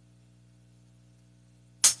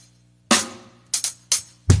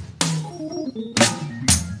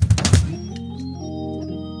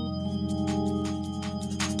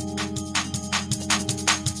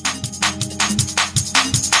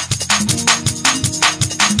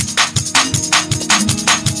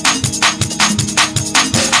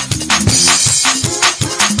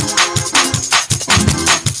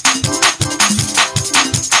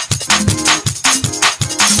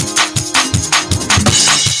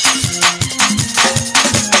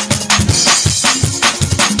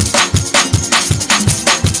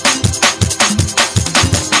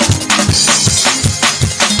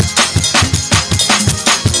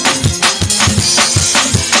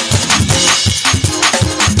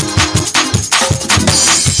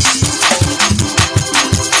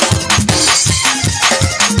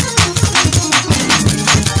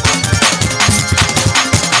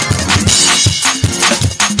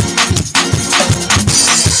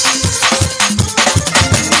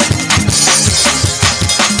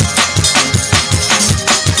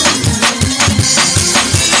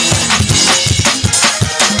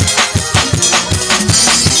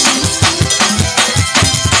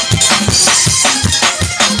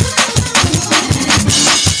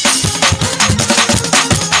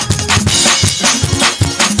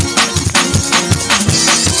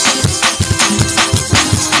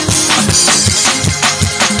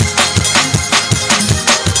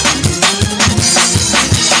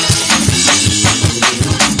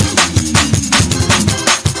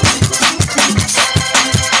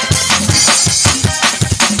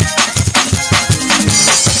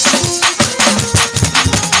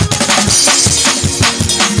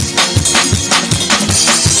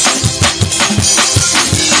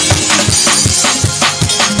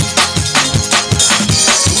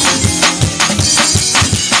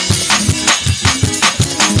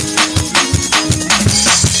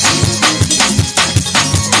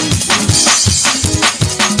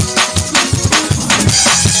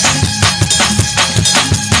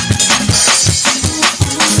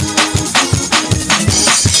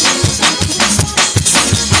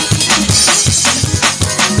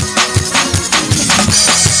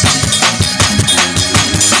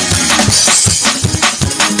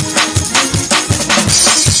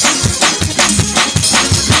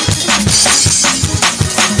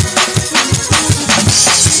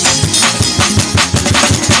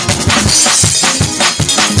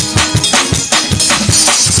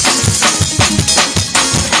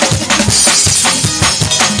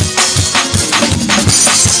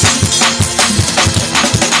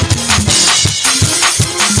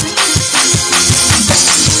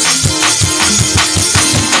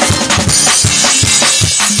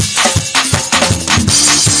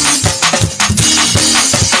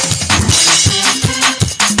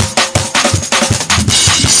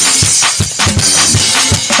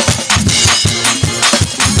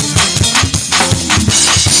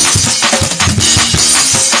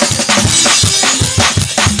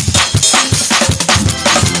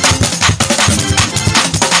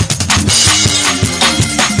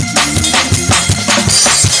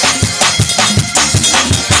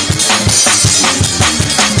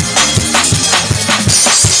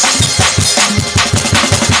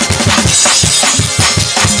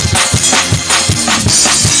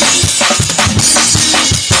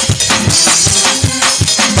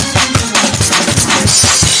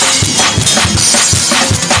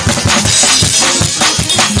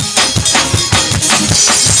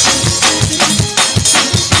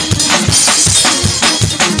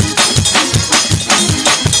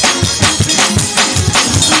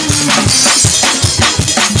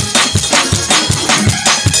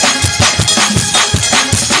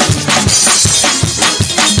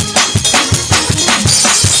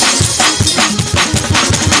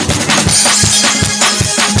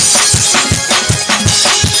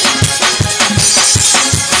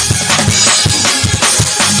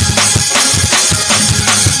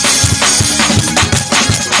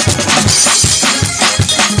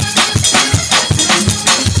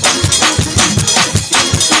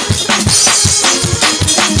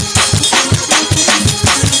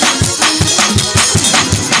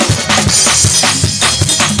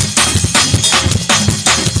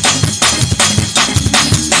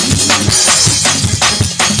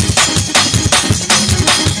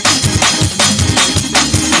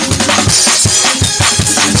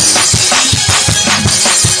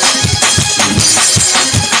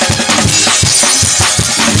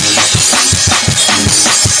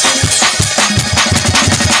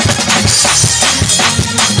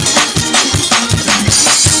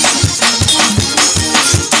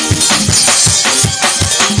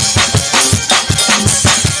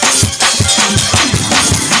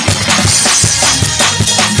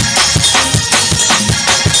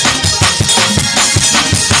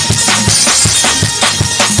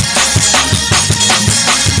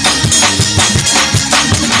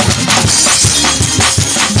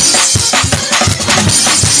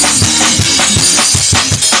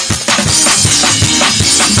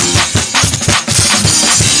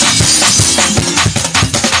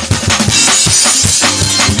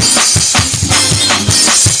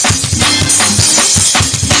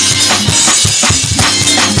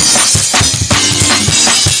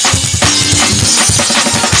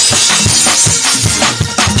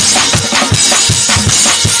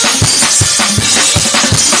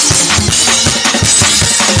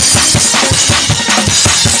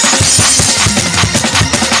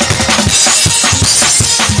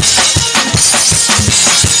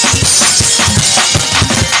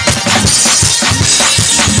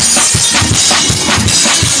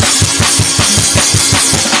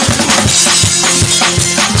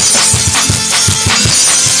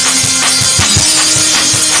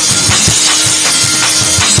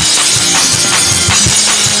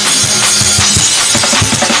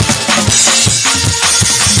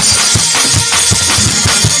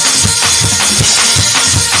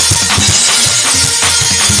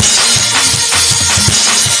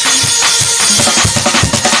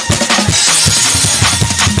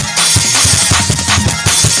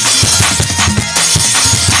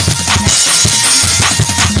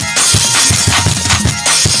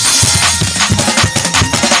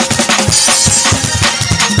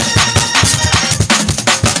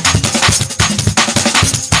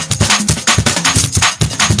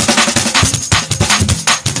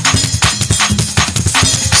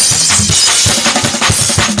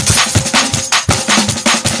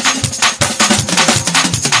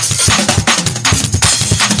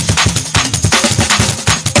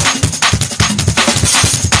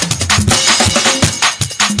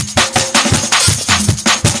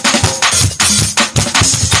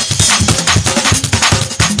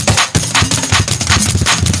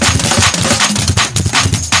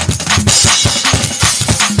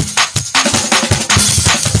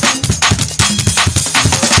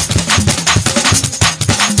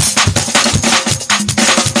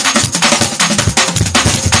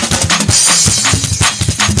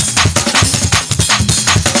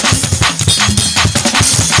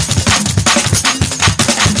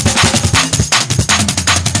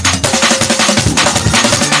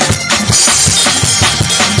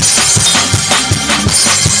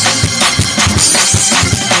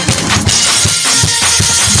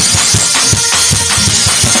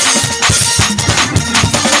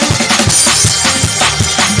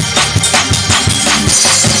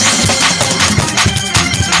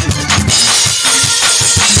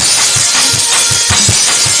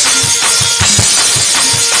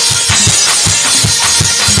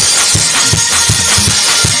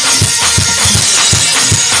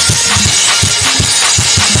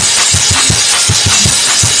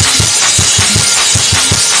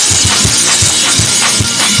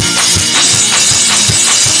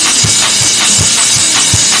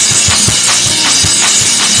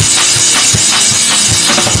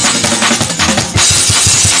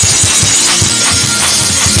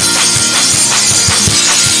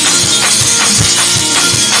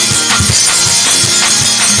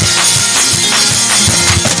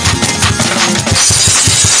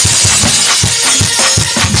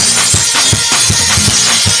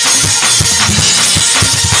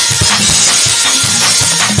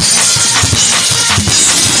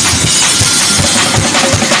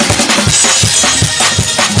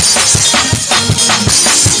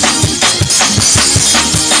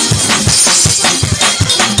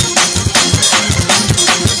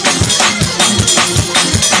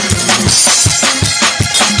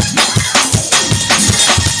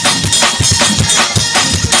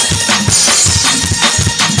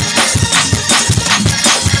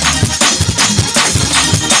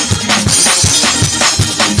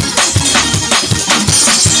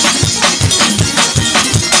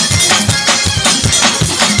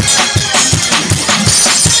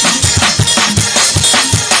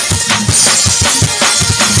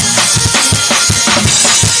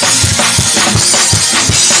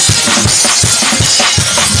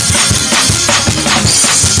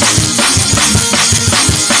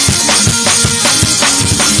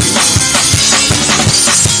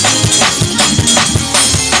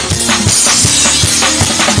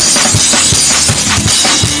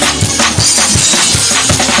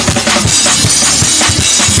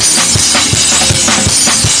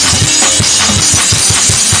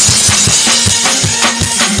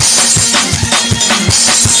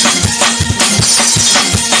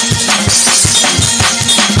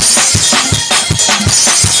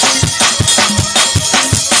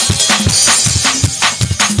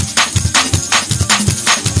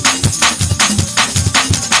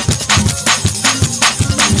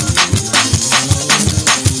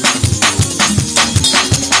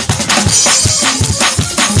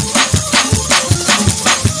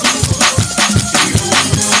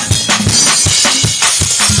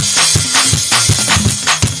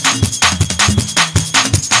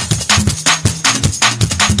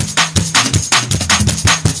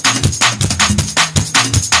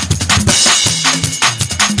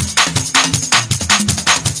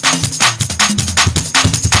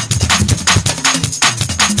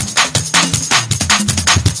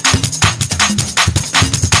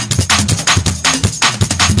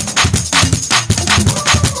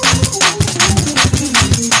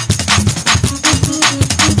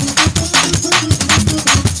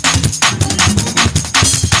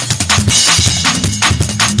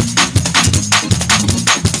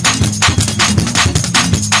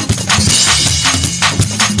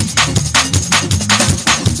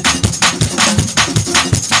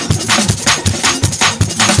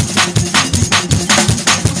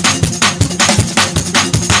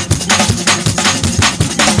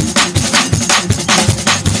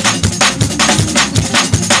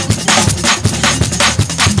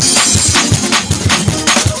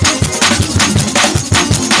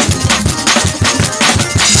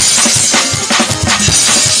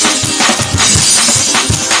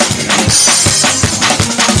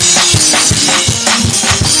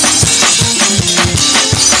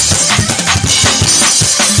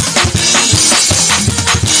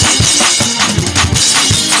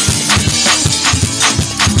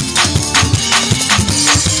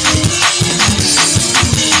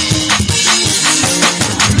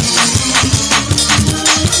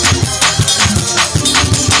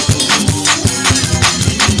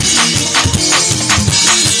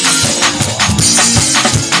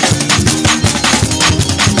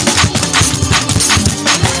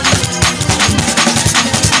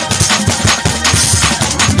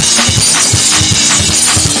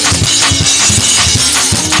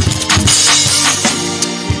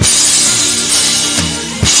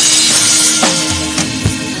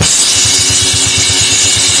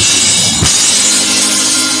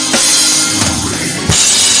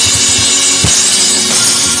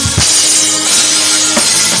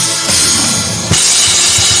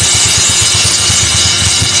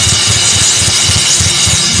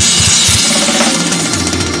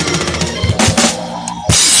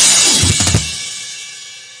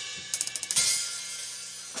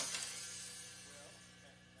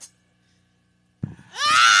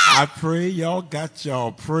 I pray y'all got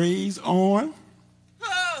y'all praise on.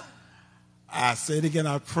 I say it again.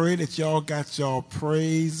 I pray that y'all got y'all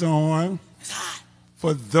praise on. It's hot.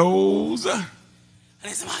 For those. I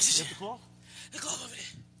need some oxygen. The cloth over there.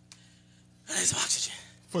 I need some oxygen.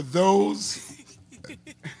 For those.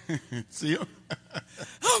 See him?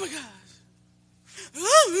 Oh my gosh.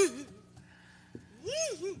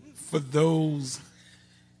 For those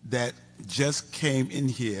that just came in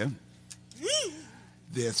here,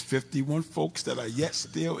 there's 51 folks that are yet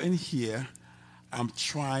still in here. I'm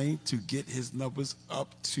trying to get his numbers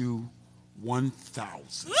up to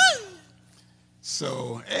 1,000.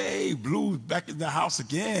 So, hey, Blue's back in the house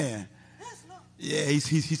again. Yeah,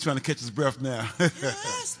 he's trying to catch his breath now.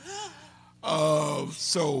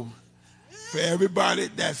 So, for everybody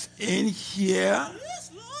that's in here,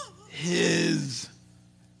 his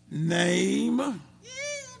name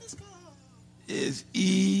is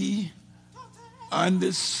E_Talton.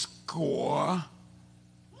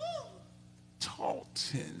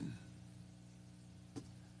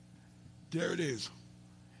 There it is.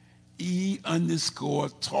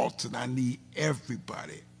 E_Talton. I need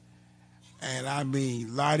everybody. And I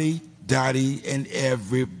mean Lottie, Dottie, and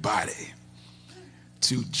everybody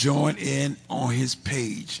to join in on his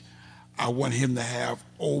page. I want him to have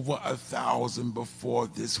over 1,000 before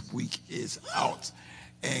this week is out.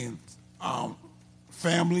 And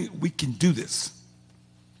family, we can do this.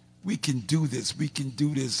 We can do this. We can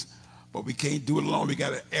do this. But we can't do it alone.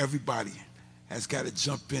 Everybody has got to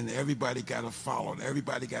jump in. Everybody got to follow.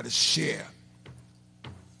 Everybody got to share.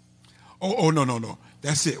 Oh, no.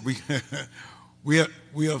 That's it. We are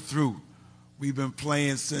through. We've been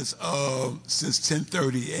playing since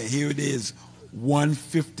 10:30, and here it is,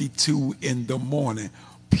 1:52 in the morning.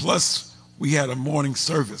 Plus, we had a morning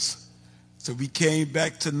service. So we came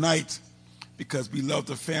back tonight because we love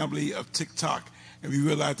the family of TikTok, and we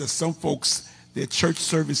realized that some folks, their church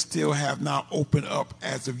service still have not opened up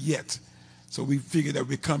as of yet. So we figured that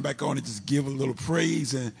we'd come back on and just give a little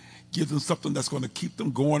praise and give them something that's going to keep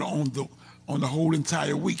them going on the whole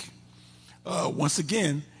entire week. Once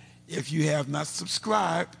again, if you have not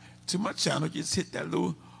subscribed to my channel, just hit that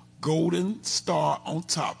little golden star on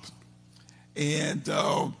top, and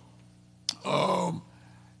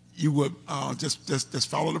you would just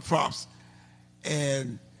follow the prompts,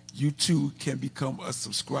 and you too can become a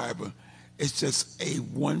subscriber. It's just a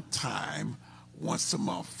one-time, once a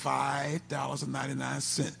month,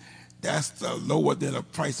 $5.99. That's the lower than the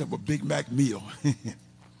price of a Big Mac meal.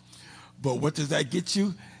 But what does that get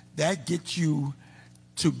you? That gets you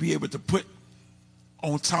to be able to put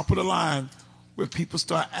on top of the line when people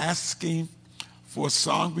start asking for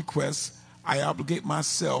song requests. I obligate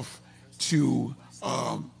myself to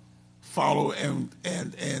follow and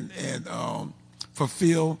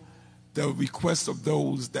fulfill the requests of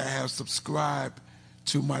those that have subscribed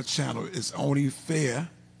to my channel. It's only fair,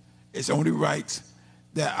 it's only right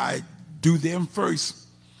that I do them first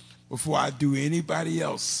before I do anybody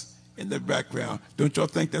else in the background. Don't y'all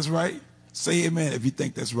think that's right? Say amen if you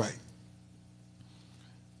think that's right.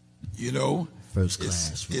 You know, first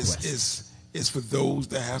class request. It's for those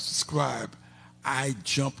that have subscribed. I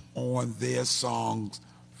jump on their songs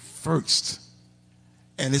first.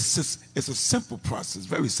 And it's a simple process,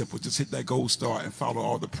 very simple. Just hit that gold star and follow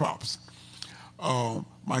all the prompts.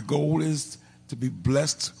 My goal is to be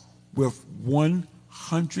blessed with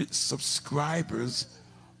 100 subscribers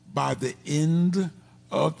by the end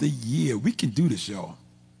of the year. We can do this, y'all.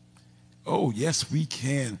 Oh, yes, we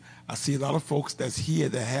can. I see a lot of folks that's here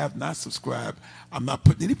that have not subscribed. I'm not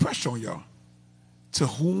putting any pressure on y'all. To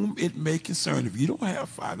whom it may concern, if you don't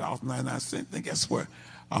have $5.99, then guess what?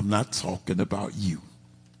 I'm not talking about you.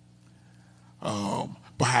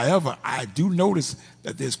 But however, I do notice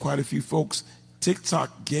that there's quite a few folks.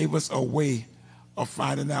 TikTok gave us a way of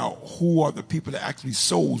finding out who are the people that actually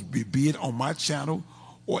sold, be it on my channel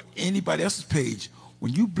or anybody else's page.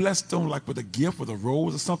 When you bless them like with a gift, with a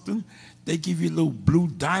rose or something, they give you a little blue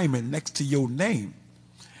diamond next to your name.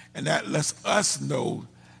 And that lets us know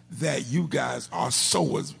that you guys are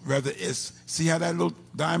sowers. Whether it's, see how that little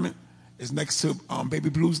diamond is next to Baby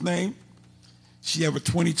Blue's name? She have a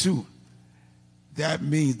 22. That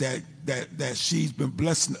means that she's been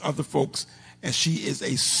blessing other folks, and she is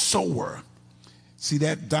a sower. See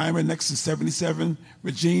that diamond next to 77,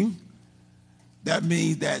 Regine? That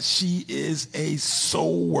means that she is a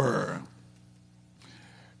sower.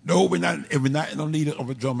 No, we're not in no need of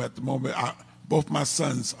a drummer at the moment. Both my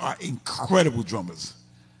sons are incredible drummers,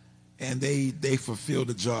 and they fulfill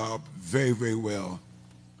the job very, very well.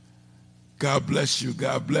 God bless you.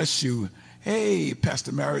 God bless you. Hey,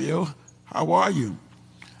 Pastor Mario, how are you?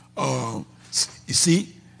 You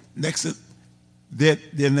see, next to their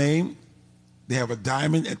name, they have a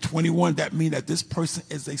diamond at 21. That means that this person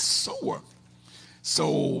is a sower.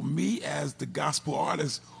 So me as the gospel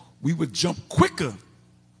artist, we would jump quicker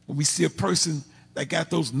when we see a person that got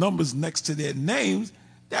those numbers next to their names.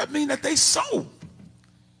 That means that they sow.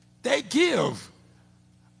 They give.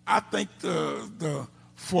 I think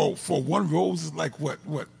for one rose is like what?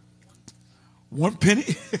 1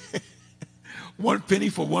 penny? 1 penny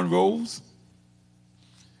for one rose?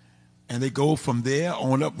 And they go from there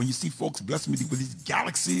on up. When you see folks bless me with these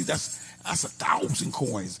galaxies, that's 1,000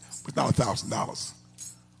 coins, but not $1,000.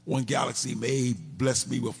 One galaxy may bless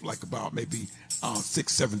me with like about maybe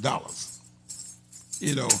 $6, $7.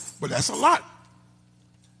 You know, but that's a lot.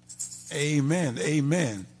 Amen,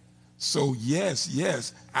 amen. So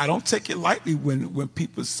yes, I don't take it lightly when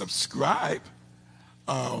people subscribe.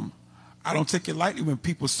 I don't take it lightly when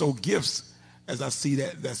people sow gifts, as I see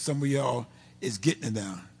that some of y'all is getting it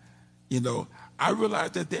now. You know, I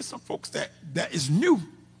realize that there's some folks that is new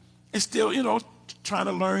and still, you know, trying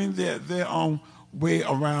to learn their own way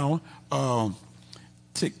around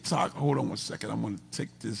TikTok. Hold on one second. I'm going to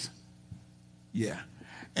take this. Yeah.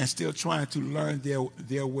 And still trying to learn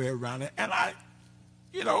their way around it. And I,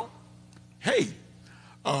 you know, hey,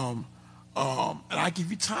 and I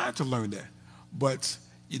give you time to learn that. But,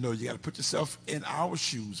 you know, you got to put yourself in our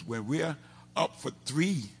shoes when we're up for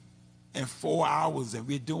 3 and 4 hours and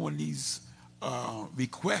we're doing these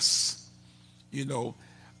requests. You know,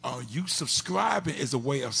 you subscribing is a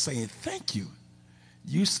way of saying thank you.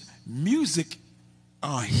 Music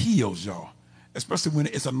heals, y'all. Especially when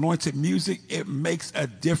it's anointed music, it makes a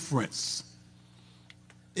difference.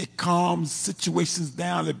 It calms situations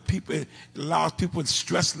down. It allows people's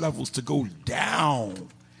stress levels to go down.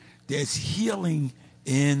 There's healing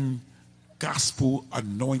in gospel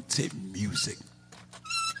anointed music.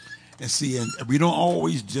 And see, and we don't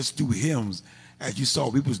always just do hymns. As you saw,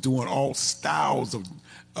 we was doing all styles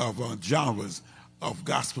of genres of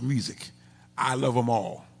gospel music. I love them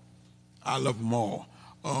all. I love them all.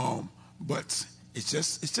 But it's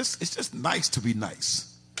just nice to be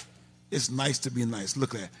nice. It's nice to be nice.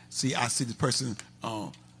 Look at that. See, I see the person,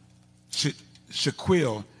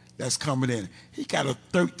 Shaquille, that's coming in. He got a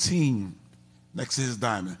 13 next to his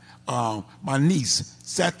diamond. My niece,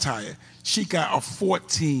 Satire, she got a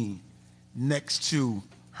 14 next to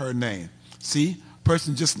her name. See,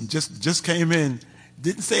 person just came in,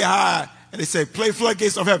 didn't say hi, and they say, play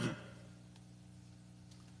Floodgates of Heaven.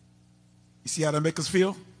 You see how that make us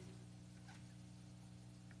feel?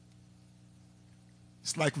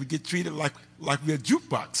 It's like we get treated like we're a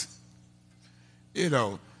jukebox. You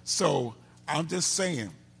know, so I'm just saying,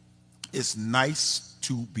 it's nice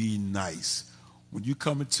to be nice. When you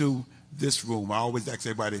come into this room, I always ask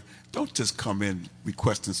everybody, don't just come in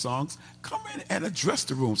requesting songs. Come in and address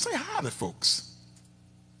the room. Say hi to folks.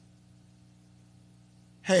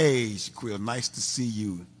 Hey, Shaquille, nice to see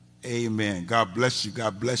you. Amen. God bless you.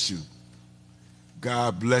 God bless you.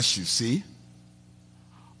 God bless you. See?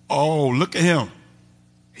 Oh, look at him.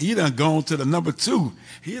 He done gone to the number 2.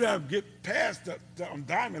 He done get past the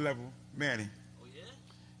diamond level, Manny. Oh, yeah?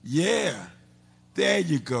 Yeah. There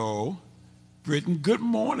you go. Britain, good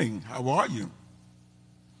morning. How are you?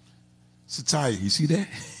 Satya, you see that?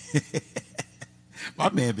 My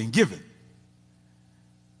man been giving.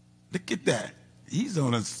 Look at that. He's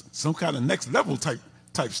on some kind of next level type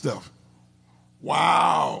stuff.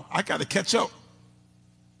 Wow. I got to catch up.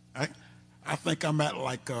 I think I'm at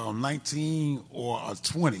like 19 or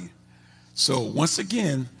 20. So once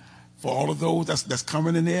again, for all of those that's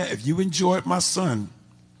coming in there, if you enjoyed my son,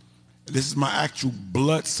 this is my actual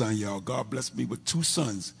blood son, y'all. God bless me with 2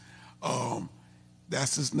 sons.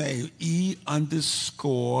 That's his name,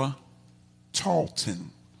 E_Talton.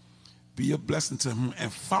 Be a blessing to him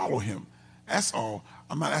and follow him. That's all.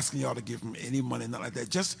 I'm not asking y'all to give him any money, nothing like that.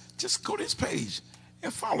 Just go to his page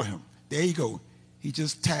and follow him. There you go. He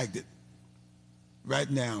just tagged it right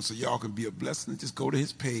now, so y'all can be a blessing. Just go to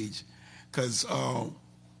his page, because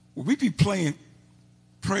when we be playing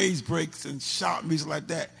praise breaks and shout music like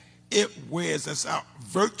that, it wears us out.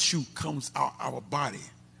 Virtue comes out our body,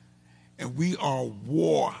 and we are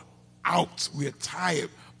wore out. We're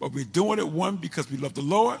tired, but we're doing it, 1, because we love the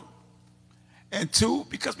Lord, and 2,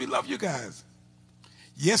 because we love you guys.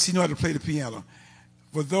 Yes, he know how to play the piano.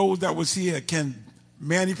 For those that was here, can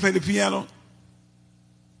Manny play the piano?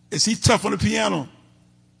 Is he tough on the piano?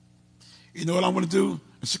 You know what I'm going to do?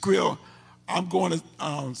 Shaquille, I'm going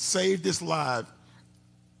to save this live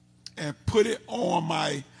and put it on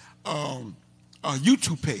my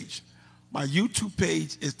YouTube page. My YouTube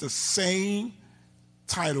page is the same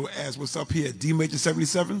title as what's up here, D Major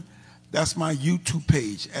 77. That's my YouTube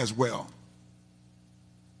page as well.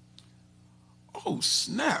 Oh,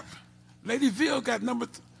 snap. Lady Ville got number.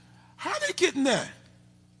 How they getting that?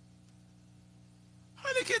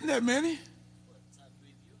 How they getting that, Manny?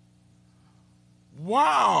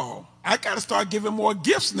 Wow. I got to start giving more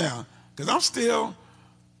gifts now because I got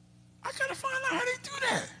to find out how they do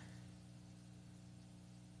that.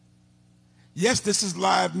 Yes, this is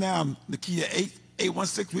live now. Nakia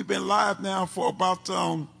 816. We've been live now for about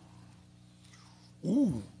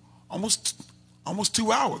almost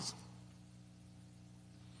 2 hours.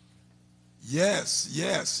 Yes.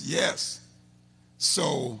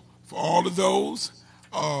 So for all of those,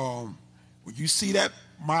 when you see that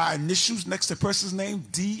my initials next to the person's name,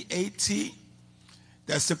 DAT,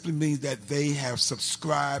 that simply means that they have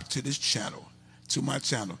subscribed to this channel, to my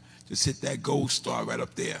channel. Just hit that gold star right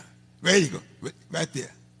up there. Ready to go, right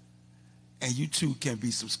there. And you too can be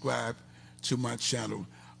subscribed to my channel.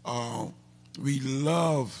 We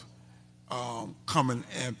love coming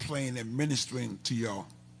and playing and ministering to y'all.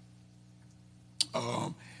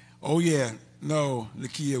 Oh yeah, no,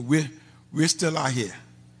 Nakia, we're still out here.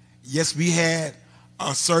 Yes, we had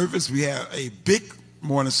a service. We had a big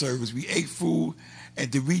morning service. We ate food,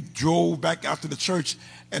 and then we drove back out to the church.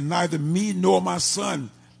 And neither me nor my son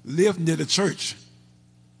lived near the church.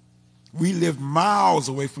 We live miles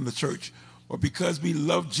away from the church. But because we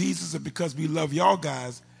love Jesus and because we love y'all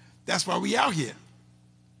guys, that's why we out here.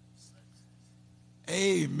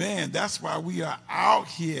 Amen. That's why we are out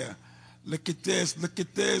here. Look at this. Look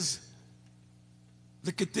at this.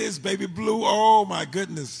 Look at this, baby blue. Oh, my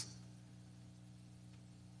goodness.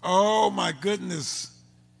 Oh, my goodness.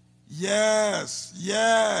 Yes.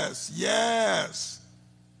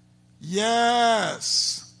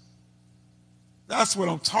 That's what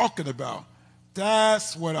I'm talking about.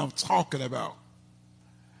 That's what I'm talking about.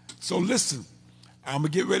 So listen, I'm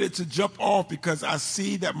going to get ready to jump off because I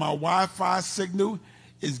see that my Wi-Fi signal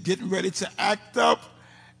is getting ready to act up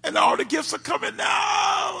and all the gifts are coming.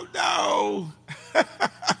 No.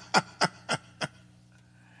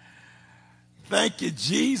 Thank you,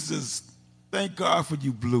 Jesus. Thank God for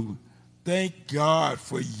you, Blue. Thank God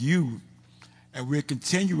for you. And we're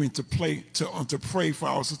continuing to pray for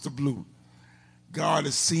our sister Blue. God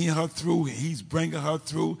is seeing her through, and he's bringing her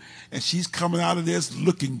through, and she's coming out of this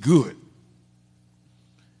looking good.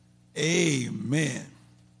 Amen.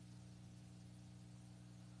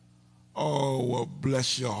 Oh, well,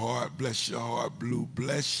 bless your heart, Blue.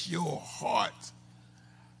 Bless your heart.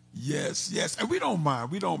 Yes. And we don't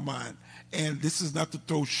mind. And this is not to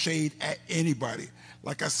throw shade at anybody.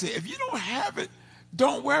 Like I said, if you don't have it,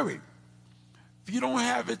 don't worry. If you don't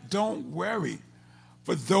have it, don't worry.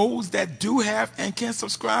 For those that do have and can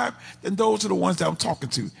subscribe, then those are the ones that I'm talking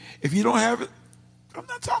to. If you don't have it, I'm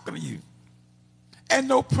not talking to you. And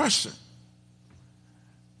no pressure.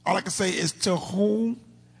 All I can say is to whom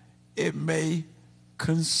it may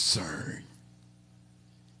concern.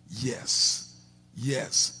 Yes.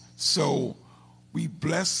 So we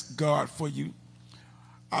bless God for you.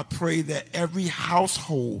 I pray that every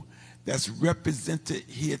household that's represented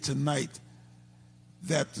here tonight,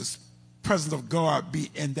 that the presence of God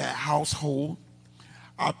be in that household.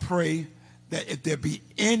 I pray that if there be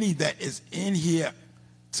any that is in here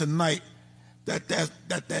tonight,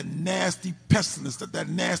 that nasty pestilence, that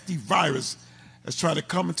nasty virus that's trying to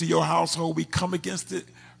come into your household, we come against it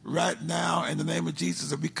right now in the name of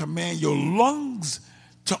Jesus, and we command your lungs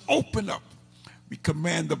to open up. We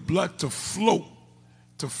command the blood to flow,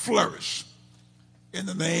 to flourish in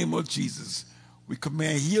the name of Jesus. We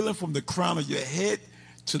command healing from the crown of your head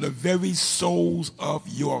to the very soles of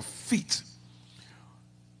your feet.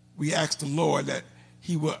 We ask the Lord that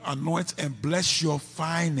he will anoint and bless your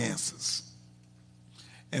finances.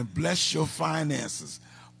 And bless your finances.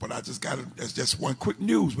 But there's just one quick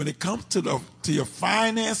news. When it comes to your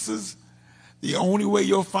finances, the only way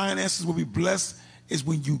your finances will be blessed is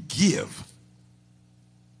when you give.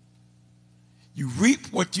 You reap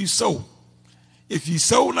what you sow. If you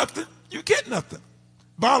sow nothing, you get nothing.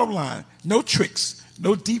 Bottom line, no tricks,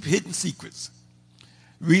 no deep hidden secrets.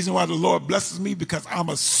 The reason why the Lord blesses me, because I'm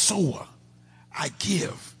a sower. I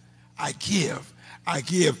give.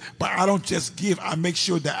 But I don't just give. I make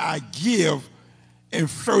sure that I give in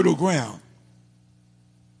fertile ground.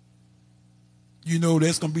 You know,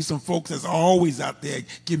 there's going to be some folks that's always out there,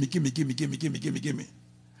 give me.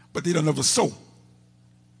 But they don't ever sow.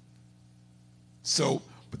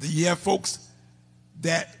 But then you have folks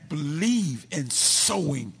that believe in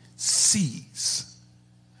sowing seeds.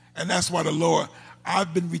 And that's why the Lord,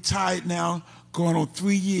 I've been retired now, going on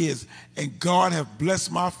 3 years, and God have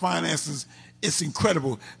blessed my finances. It's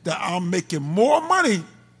incredible that I'm making more money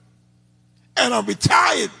And I'm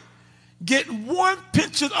retired, getting one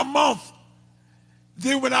pension a month.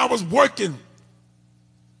 Then when I was working,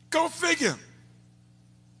 go figure.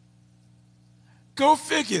 Go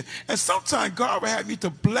figure. And sometimes God will have you to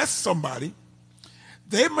bless somebody.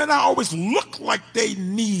 They may not always look like they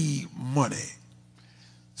need money.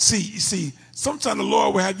 See, sometimes the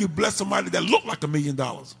Lord will have you bless somebody that look like $1 million.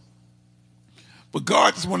 But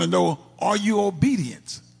God just want to know, are you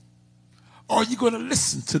obedient? Are you going to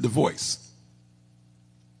listen to the voice?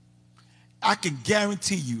 I can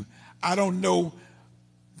guarantee you, I don't know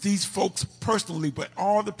these folks personally, but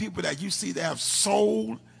all the people that you see that have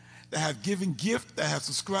sold, that have given gift, that have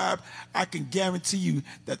subscribed, I can guarantee you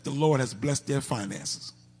that the Lord has blessed their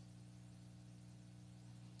finances.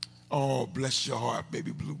 Oh, bless your heart,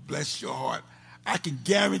 baby blue, bless your heart. I can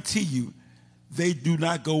guarantee you they do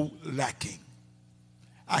not go lacking.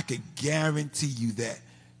 I can guarantee you that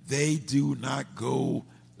they do not go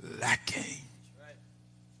lacking.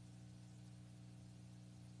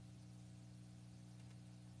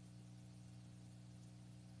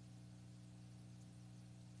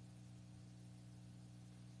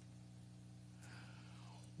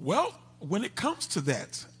 Well, when it comes to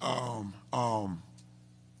that,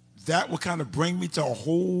 that will kind of bring me to a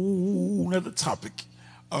whole nother topic.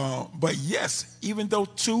 But yes, even though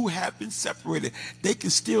two have been separated, they can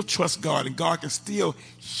still trust God, and God can still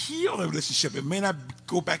heal the relationship. It may not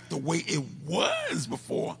go back the way it was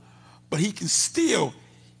before, but he can still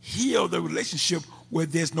heal the relationship where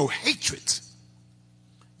there's no hatred.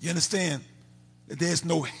 You understand? There's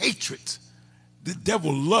no hatred. The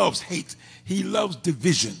devil loves hate. He loves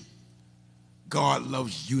division. God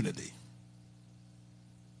loves unity.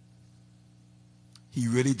 He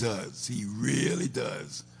really does. He really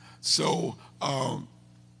does. So,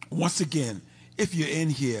 once again, if you're in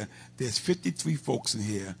here, there's 53 folks in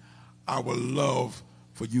here. I would love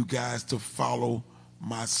for you guys to follow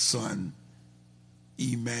my son,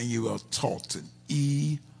 Emmanuel Talton.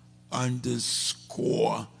 E_Talton.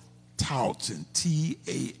 Talton.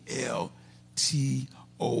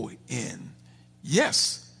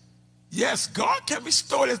 Yes. Yes, God can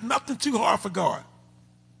restore. There's nothing too hard for God.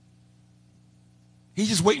 He's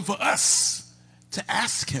just waiting for us to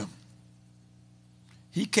ask him.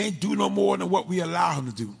 He can't do no more than what we allow him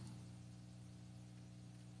to do.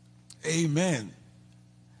 Amen.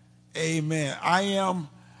 Amen. I am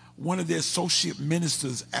one of the associate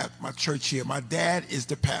ministers at my church here. My dad is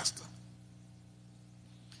the pastor,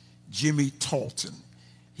 Jimmy Talton.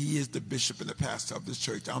 He is the bishop and the pastor of this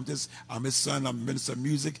church. I'm his son. I'm a minister of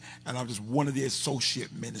music, and I'm just one of the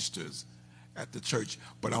associate ministers at the church.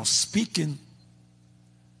 But I'm speaking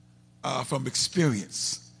from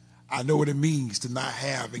experience. I know what it means to not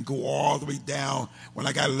have and go all the way down when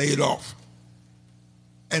I got laid off.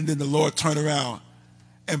 And then the Lord turned around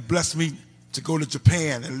and blessed me to go to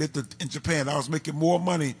Japan and live in Japan. I was making more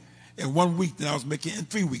money in 1 week than I was making in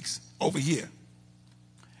 3 weeks over here.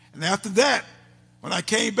 And after that, when I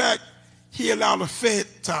came back, he allowed the Fed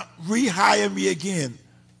to rehire me again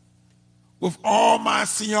with all my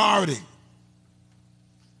seniority.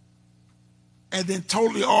 And then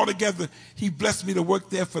totally all together, he blessed me to work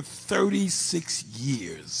there for 36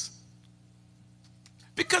 years.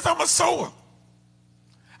 Because I'm a sower.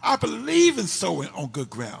 I believe in sowing on good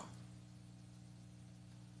ground.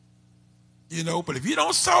 You know, but if you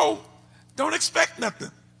don't sow, don't expect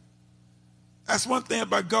nothing. That's one thing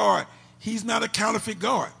about God. He's not a counterfeit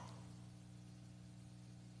God.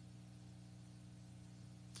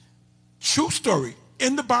 True story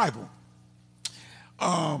in the Bible.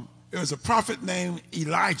 There was a prophet named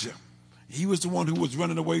Elijah. He was the one who was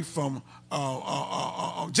running away from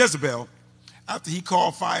Jezebel after he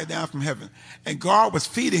called fire down from heaven. And God was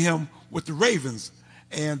feeding him with the ravens.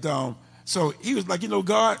 And so he was like, you know,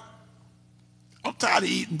 God, I'm tired of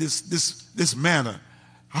eating this manna.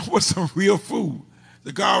 I want some real food.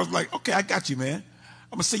 The God was like, okay, I got you, man.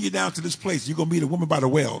 I'm going to send you down to this place. You're going to meet a woman by the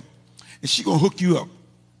well, and she's going to hook you up.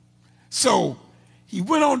 So he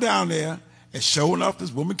went on down there, and sure enough,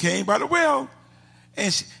 this woman came by the well,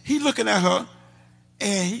 and he looking at her,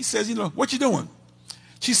 and he says, you know, what you doing?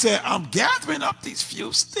 She said, I'm gathering up these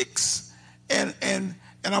few sticks, and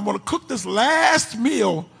I'm going to cook this last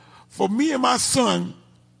meal for me and my son,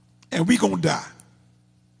 and we going to die.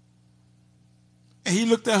 And he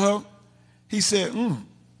looked at her. He said, well,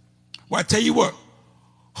 I tell you what,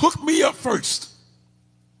 hook me up first.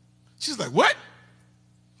 She's like, what?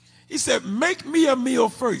 He said, make me a meal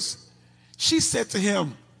first. She said to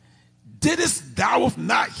him, didst thou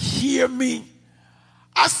not hear me?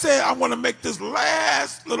 I said, I want to make this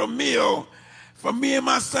last little meal for me and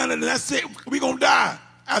my son, and that's it. We're going to die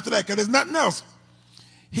after that because there's nothing else.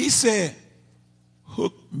 He said,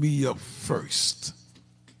 hooked me up first.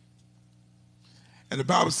 And the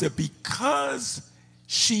Bible said, because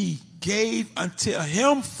she gave unto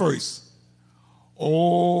him first,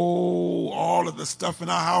 oh, all of the stuff in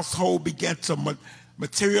our household began to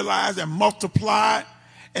materialize and multiply.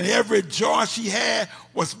 And every jar she had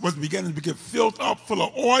was beginning to get filled up full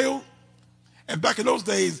of oil. And back in those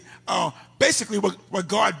days, basically what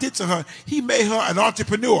God did to her, he made her an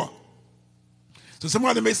entrepreneur. So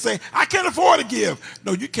somebody may say, I can't afford to give.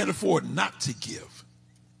 No, you can't afford not to give.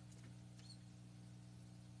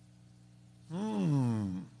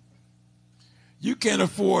 You can't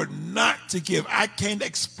afford not to give. I can't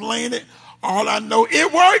explain it. All I know,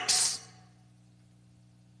 it works.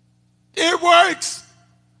 It works.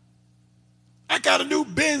 I got a new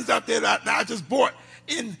Benz out there that I just bought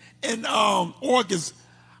in August.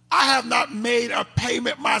 I have not made a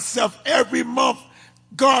payment myself every month.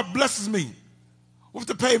 God blesses me with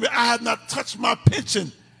the payment. I have not touched my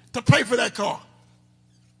pension to pay for that car.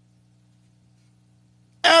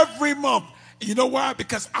 Every month. And you know why?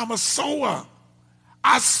 Because I'm a sower.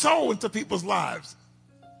 I sow into people's lives.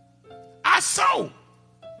 I sow.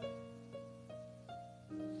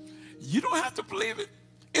 You don't have to believe it.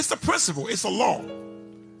 It's a principle. It's a law.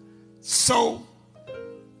 Sow,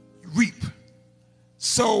 reap.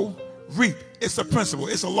 Sow, reap. It's a principle.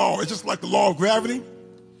 It's a law. It's just like the law of gravity.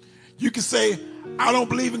 You can say, I don't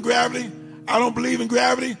believe in gravity. I don't believe in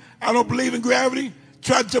gravity. I don't believe in gravity.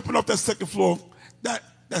 Try jumping off that second floor, that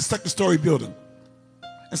second story building,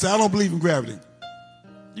 and say, I don't believe in gravity.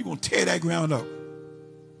 You're going to tear that ground up.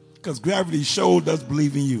 Because gravity sure does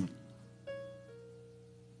believe in you.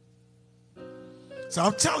 So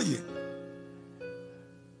I'm telling you,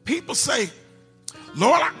 people say,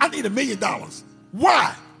 Lord, I need $1 million.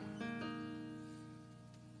 Why?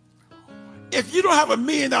 If you don't have $1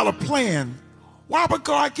 million plan, why would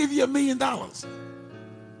God give you $1 million?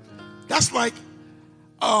 That's like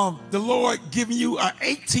the Lord giving you an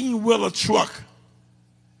 18-wheeler truck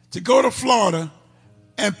to go to Florida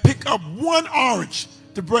and pick up one orange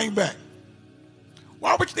to bring back.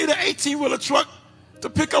 Why would you need an 18-wheeler truck to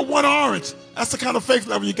pick up one orange? That's the kind of faith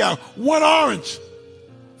level you got. One orange.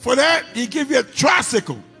 For that, he give you a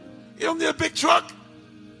tricycle. You don't need a big truck.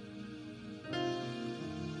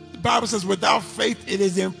 The Bible says, without faith, it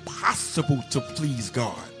is impossible to please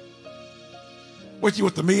God. What, you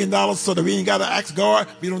want the $1 million so that we ain't got to ask God?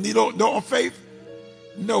 We don't need no faith?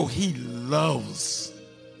 No, he loves.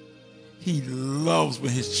 He loves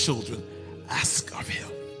when his children ask of him.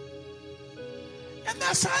 And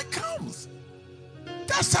that's how it comes.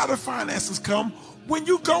 That's how the finances come. When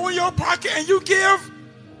you go in your pocket and you give,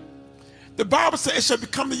 the Bible says it shall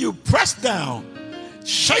become to you pressed down,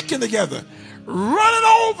 shaken together, running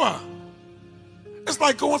over. It's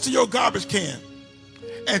like going to your garbage can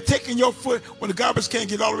and taking your foot when the garbage can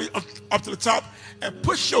get all the way up to the top and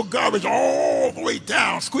push your garbage all the way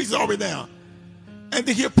down, squeeze it all the way down. And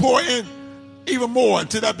then he'll pour in even more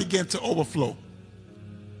until that begins to overflow.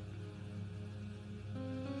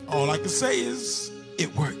 All I can say is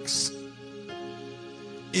it works.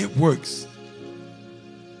 It works.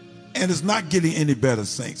 And it's not getting any better,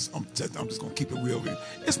 saints. I'm just going to keep it real with you.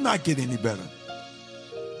 It's not getting any better.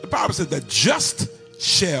 The Bible says the just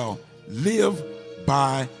shall live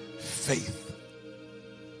by faith.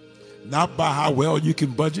 Not by how well you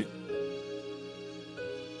can budget.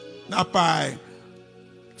 Not by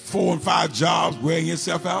 4 and 5 jobs wearing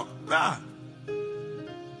yourself out. Nah.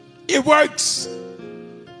 It works.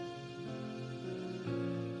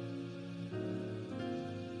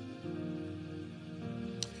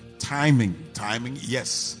 Timing,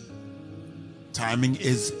 yes. Timing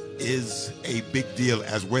is a big deal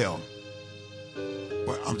as well.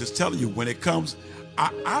 But I'm just telling you, when it comes,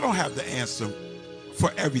 I don't have the answer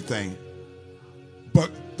for everything.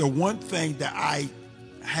 But the one thing that I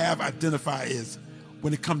have identified is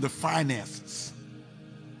when it comes to finances,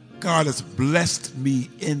 God has blessed me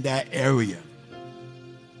in that area.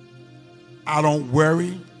 I don't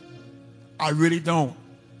worry. I really don't.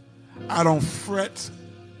 I don't fret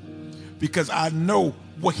because I know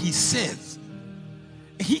what he says.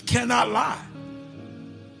 He cannot lie.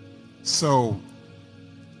 So,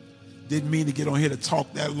 didn't mean to get on here to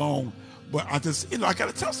talk that long, but I just, I got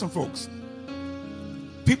to tell some folks.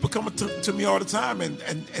 People come to me all the time and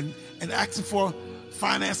asking for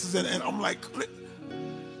finances, and I'm like,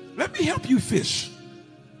 let me help you fish.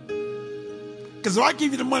 Because if I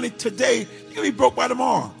give you the money today, you're going to be broke by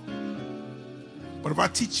tomorrow. But if I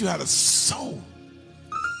teach you how to sow,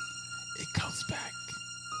 it comes back.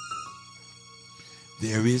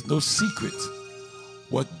 There is no secret.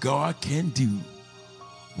 What God can do,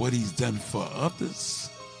 what he's done for others,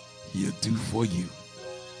 he'll do for you.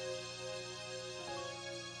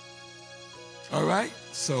 All right?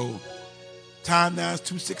 So time now is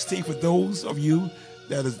 2:16 for those of you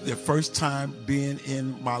that is their first time being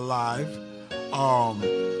in my live.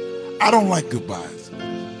 I don't like goodbyes.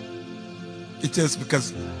 It's just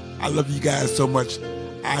because I love you guys so much.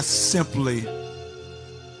 I simply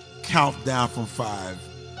count down from 5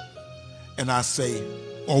 and I say,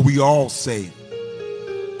 or we all say,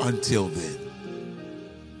 until then.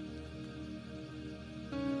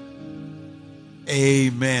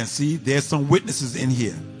 Amen. See, there's some witnesses in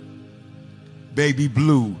here. Baby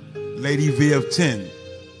Blue, Lady Viv 10,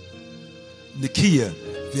 Nakia,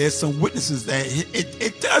 there's some witnesses that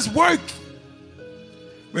it does work.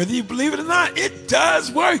 Whether you believe it or not, it does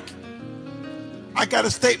work. I got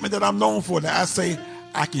a statement that I'm known for that I say,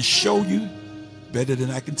 I can show you better than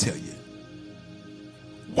I can tell you.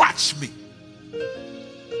 Watch me.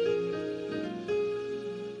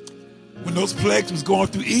 When those plagues was going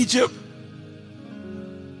through Egypt,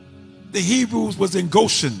 the Hebrews was in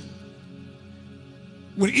Goshen.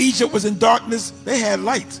 When Egypt was in darkness, they had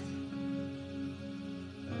light.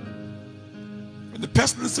 When the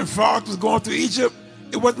pestilence and frogs was going through Egypt,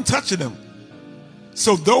 it wasn't touching them.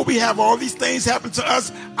 So though we have all these things happen to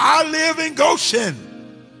us, I live in Goshen.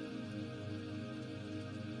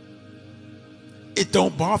 It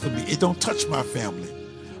don't bother me. It don't touch my family.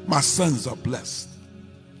 My sons are blessed.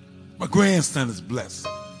 My grandson is blessed.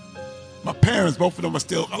 My parents, both of them are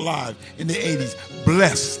still alive in their 80s,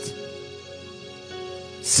 blessed.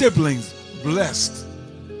 Siblings, blessed.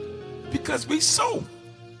 Because we sow.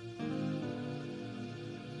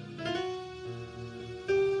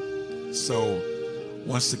 So,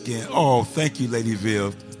 once again, oh, thank you, Lady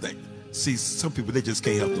Viv. See, some people, they just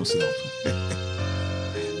can't help themselves.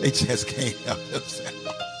 They just can't help themselves.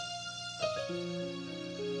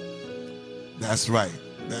 That's right.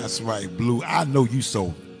 That's right, Blue. I know you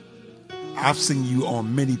so. I've seen you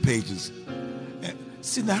on many pages. And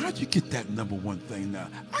see, now, how'd you get that #1 thing now?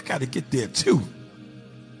 I got to get there, too.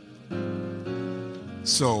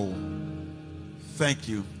 So, thank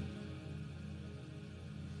you.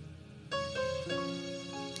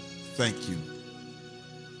 Thank you.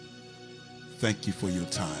 Thank you for your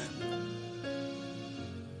time.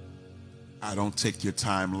 I don't take your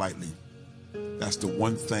time lightly. That's the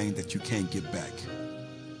one thing that you can't get back.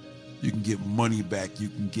 You can get money back, you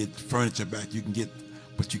can get furniture back,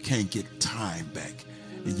 but you can't get time back.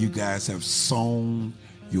 And you guys have sown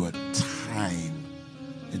your time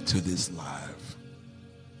into this live.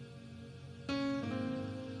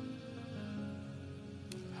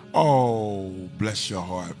 Oh, bless your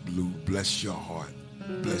heart, Blue. Bless your heart.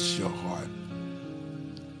 Bless your heart.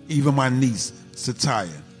 Even my niece, Satya.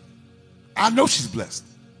 I know she's blessed.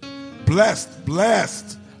 Blessed,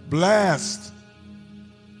 blessed, blessed.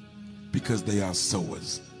 Because they are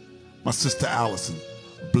sowers. My sister Allison,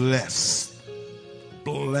 blessed.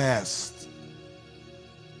 Blessed.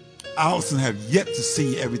 Allison have yet to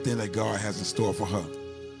see everything that God has in store for her.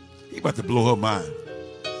 He about to blow her mind.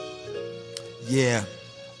 Yeah,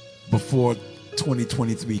 before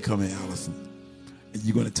 2023 come in, Allison. And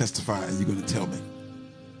you're going to testify and you're going to tell me.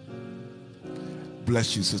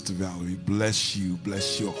 Bless you, Sister Valerie. Bless you.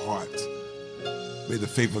 Bless your heart. May the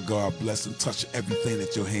favor of God bless and touch everything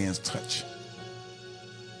that your hands touch.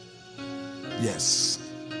 Yes.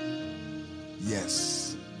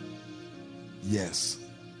 Yes. Yes.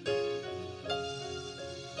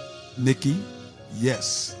 Nikki,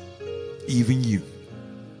 yes. Even you.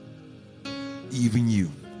 Even you.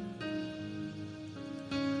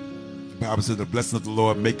 The Bible says the blessing of the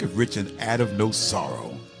Lord maketh rich and addeth no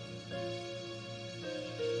sorrow.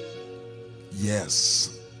 Yes.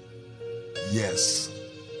 Yes.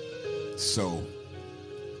 So,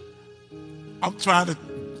 I'm trying to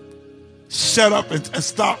shut up and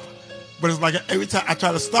stop, but it's like every time I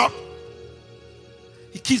try to stop,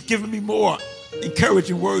 he keeps giving me more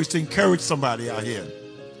encouraging words to encourage somebody out here.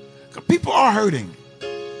 Because people are hurting.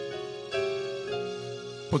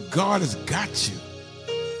 But God has got you.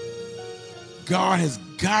 God has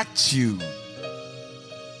got you.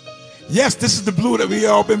 Yes, this is the Blue that we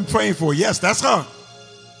all been praying for. Yes, that's her.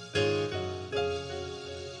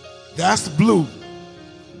 That's the Blue.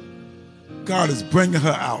 God is bringing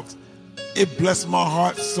her out. It blessed my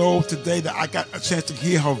heart so today that I got a chance to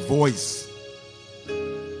hear her voice.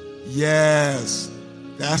 Yes,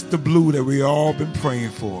 that's the Blue that we all been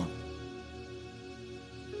praying for.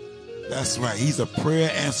 That's right. He's a prayer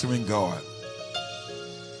answering God.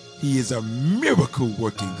 He is a miracle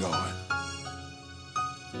working God.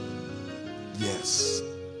 Yes.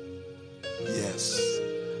 Yes.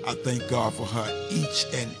 I thank God for her each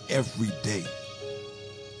and every day.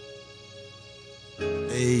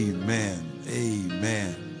 Amen.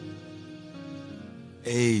 Amen.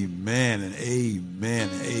 Amen.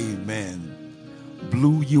 Amen.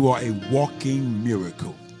 Blue, you are a walking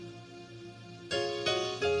miracle.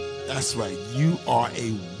 That's right. You are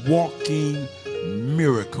a walking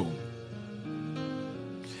miracle.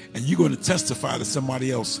 And you're going to testify to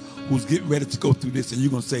somebody else who's getting ready to go through this, and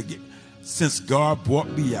you're going to say, since God brought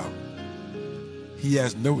me out, he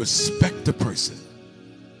has no respect to person.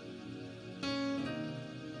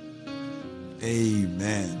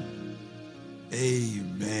 Amen.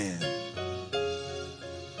 Amen.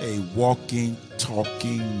 A walking,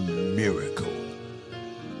 talking miracle.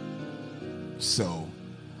 So,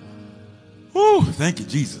 whew, thank you,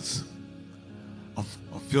 Jesus. I'm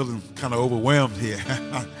feeling kind of overwhelmed here.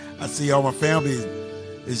 I see all my family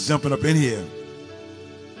is jumping up in here.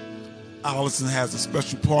 Allison has a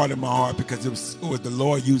special part in my heart because it was the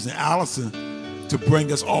Lord using Allison to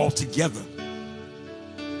bring us all together.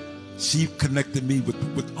 She connected me with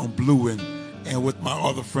on Blue and with my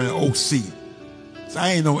other friend OC. So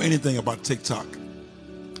I ain't know anything about TikTok,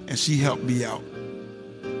 and she helped me out.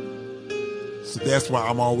 So that's why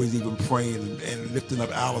I'm always even praying and lifting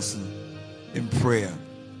up Allison in prayer.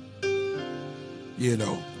 You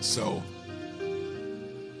know, so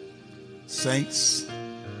saints,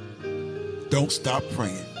 don't stop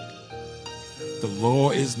praying. The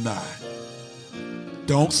Lord is nigh.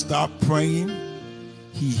 Don't stop praying.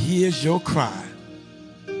 He hears your cry.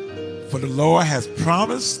 For the Lord has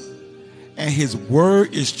promised, and his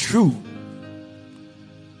word is true.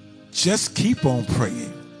 Just keep on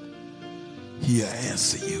praying. He'll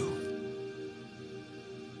answer you.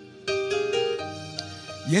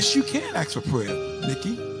 Yes, you can ask for prayer,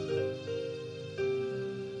 Nikki.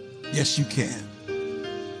 Yes, you can.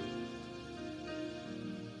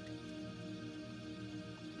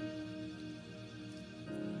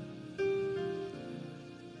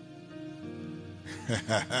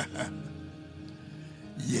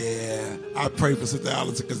 Yeah, I pray for Sister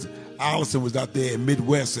Allison because Allison was out there in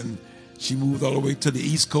Midwest and she moved all the way to the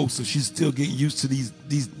East Coast, so she's still getting used to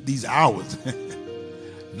these hours.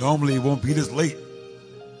 Normally it won't be this late,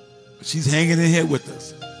 but she's hanging in here with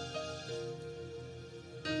us.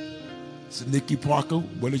 So Nikki Parker,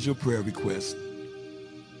 what is your prayer request?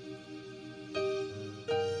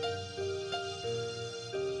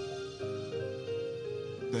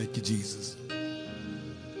 Thank you, Jesus.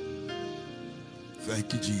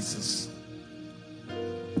 Thank you, Jesus.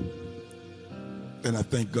 And I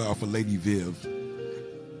thank God for Lady Viv.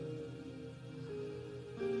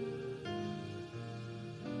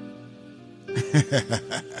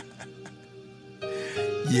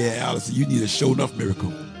 Yeah, Allison, you need a show enough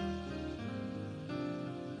miracle.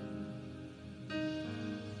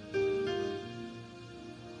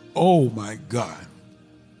 Oh my God.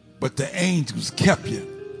 But the angels kept you.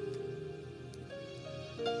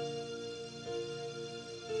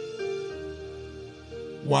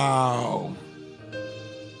 Wow.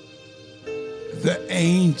 The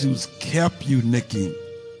angels kept you, Nikki.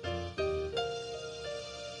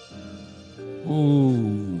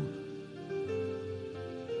 Ooh.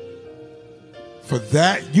 For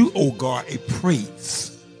that, you owe God a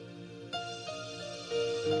praise.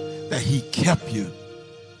 That he kept you.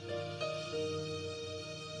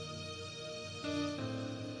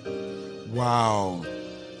 Wow.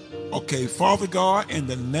 Okay, Father God, in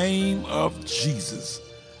the name of Jesus,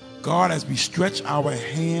 God, as we stretch our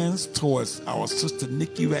hands towards our sister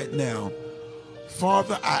Nikki right now,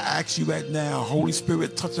 Father, I ask you right now, Holy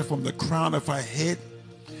Spirit, touch her from the crown of her head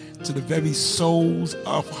to the very soles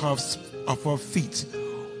of her feet.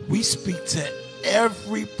 We speak to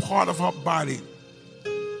every part of her body,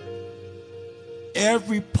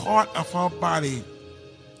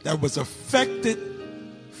 that was affected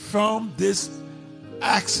from this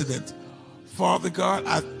accident. Father God,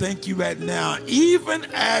 I thank you right now. Even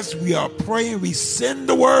as we are praying, we send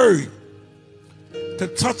the word to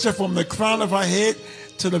touch her from the crown of her head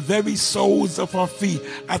to the very soles of her feet.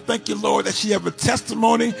 I thank you, Lord, that she have a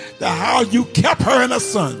testimony that how you kept her and her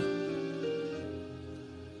son.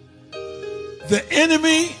 The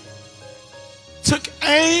enemy took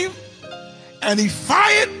aim and he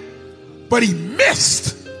fired, but he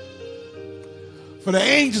missed. For the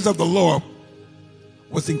angels of the Lord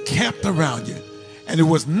was encamped around you, and it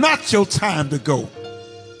was not your time to go.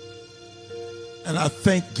 And I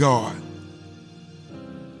thank God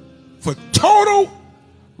for total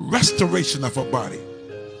restoration of her body,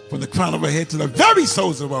 from the crown of her head to the very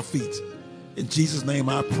soles of her feet. In Jesus' name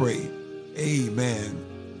I pray. Amen.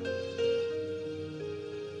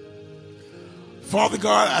 Father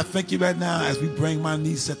God, I thank you right now as we bring my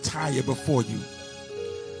niece Satya before you.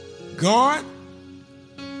 God,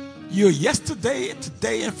 you're yesterday,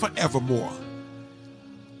 today, and forevermore.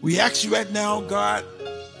 We ask you right now, God,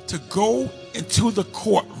 to go into the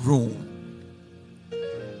courtroom.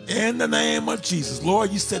 In the name of Jesus.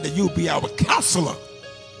 Lord, you said that you'll be our counselor.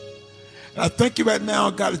 And I thank you right now,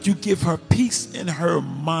 God, that you give her peace in her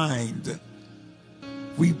mind.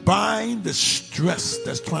 We bind the stress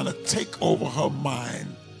that's trying to take over her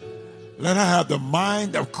mind. Let her have the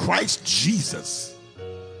mind of Christ Jesus.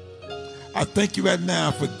 I thank you right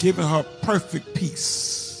now for giving her perfect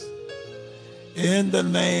peace. In the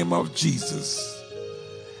name of Jesus.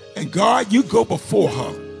 And God, you go before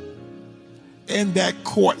her in that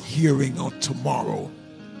court hearing on tomorrow.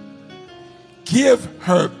 Give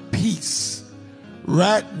her peace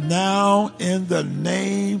right now in the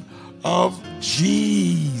name of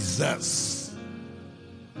Jesus.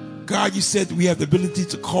 God, you said we have the ability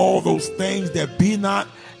to call those things that be not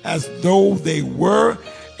as though they were.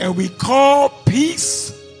 And we call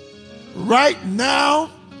peace right now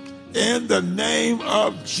in the name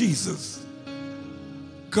of Jesus.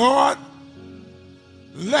 God,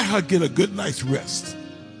 let her get a good night's rest.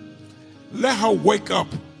 Let her wake up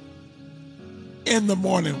in the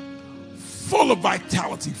morning full of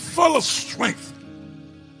vitality, full of strength,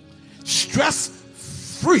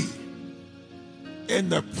 stress-free, in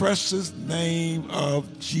the precious name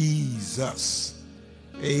of Jesus.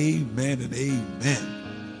 Amen and amen.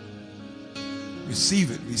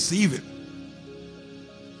 Receive it, receive it.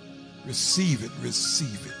 Receive it,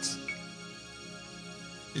 receive it.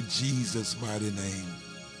 In Jesus' mighty name.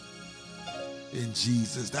 In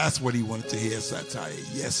Jesus. That's what he wanted to hear, Satire.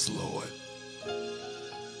 Yes, Lord.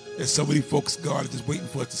 There's so many folks, God, is just waiting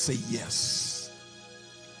for us to say yes.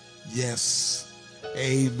 Yes.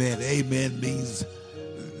 Amen. Amen means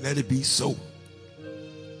let it be so.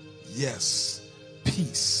 Yes.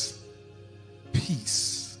 Peace.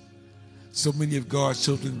 Peace. So many of God's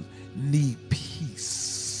children need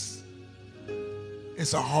peace.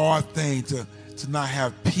 It's a hard thing to not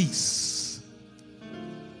have peace.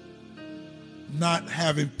 Not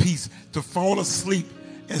having peace. To fall asleep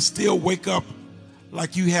and still wake up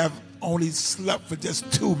like you have only slept for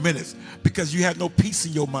just 2 minutes because you have no peace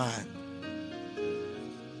in your mind.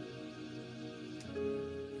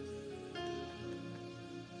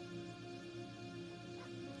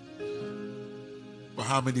 But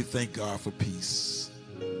how many thank God for peace?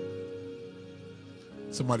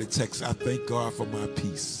 Somebody text, I thank God for my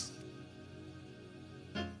peace.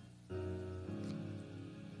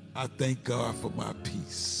 I thank God for my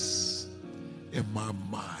peace in my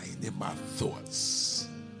mind, in my thoughts.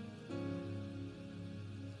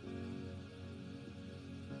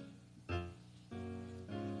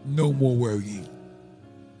 No more worrying.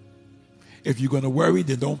 If you're going to worry,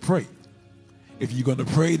 then don't pray. If you're going to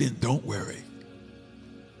pray, then don't worry.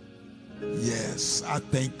 Yes, I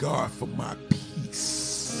thank God for my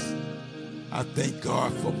peace. I thank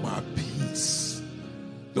God for my peace.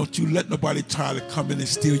 Don't you let nobody try to come in and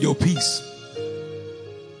steal your peace.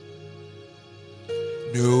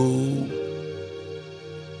 No.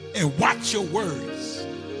 And watch your words.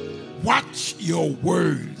 Watch your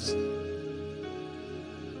words.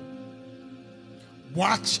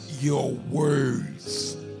 Watch your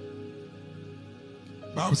words.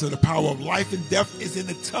 The Bible said the power of life and death is in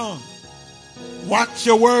the tongue. Watch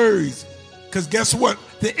your words. Because guess what?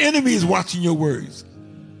 The enemy is watching your words.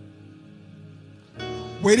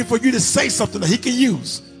 Waiting for you to say something that he can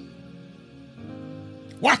use.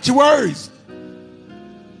 Watch your words.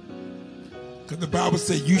 Because the Bible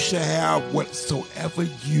said you shall have whatsoever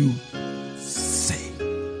you say.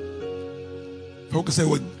 Folks say,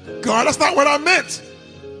 well, God, that's not what I meant.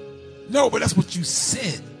 No, but that's what you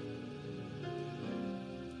said.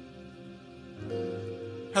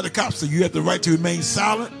 How the cops say you have the right to remain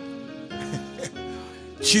silent.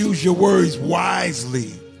 Choose your words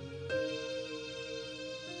wisely.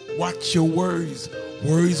 Watch your words.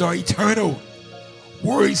 Words are eternal.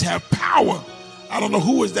 Words have power. I don't know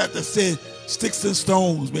who is that said sticks and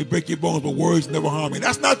stones may break your bones, but words never harm you.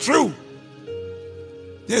 That's not true.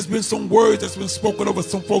 There's been some words that's been spoken over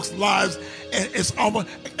some folks' lives, and it's almost,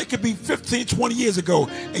 it could be 15, 20 years ago,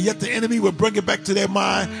 and yet the enemy will bring it back to their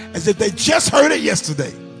mind as if they just heard it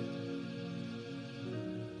yesterday.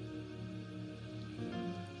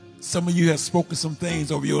 Some of you have spoken some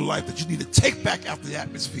things over your life that you need to take back out the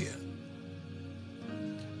atmosphere.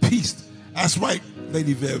 Peace. That's right,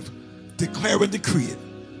 Lady Viv. Declare and decree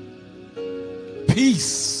it.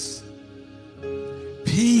 Peace.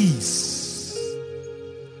 Peace.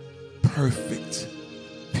 Perfect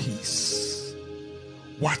peace.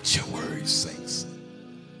 Watch your words, saints.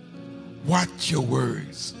 Watch your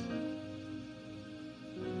words.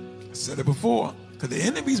 I said it before, because the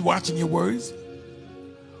enemy's watching your words.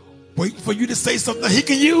 waiting for you to say something that he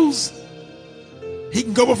can use. He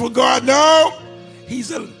can go before God. No, he's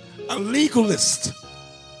a legalist.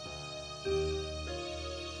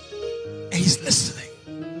 And he's listening.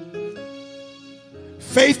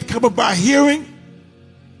 Faith cometh by hearing,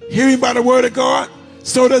 hearing by the word of God.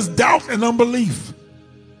 So does doubt and unbelief.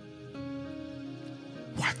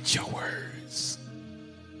 Watch your words.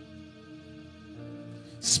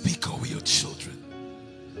 Speak over your children.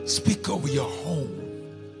 Speak over your home.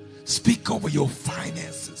 Speak over your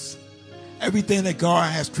finances. Everything that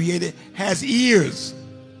God has created has ears.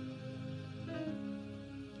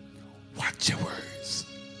 Watch your words.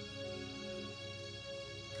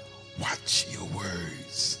 Watch your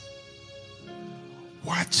words.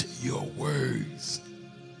 Watch your words.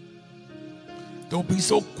 Don't be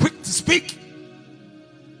so quick to speak.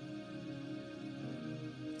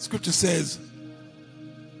 Scripture says,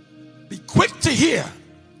 be quick to hear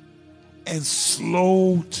and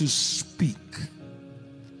slow to speak.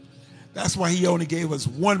 That's why he only gave us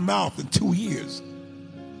one mouth and 2 ears.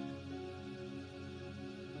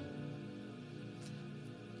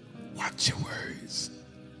 Watch your words.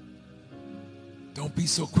 Don't be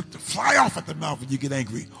so quick to fly off at the mouth when you get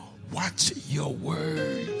angry. Watch your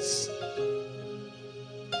words.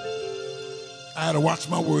 I had to watch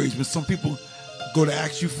my words when some people go to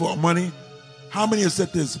ask you for money. How many have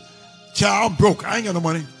said this? Child, I'm broke. I ain't got no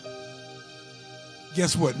money.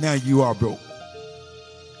 Guess what? Now you are broke.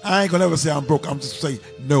 I ain't gonna ever say I'm broke. I'm just say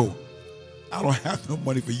no. I don't have no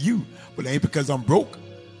money for you, but it ain't because I'm broke.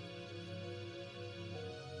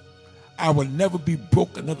 I will never be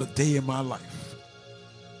broke another day in my life.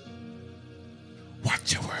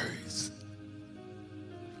 Watch your words.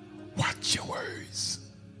 Watch your words.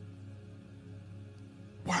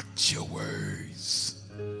 Watch your words.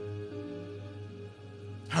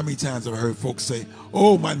 How many times have I heard folks say,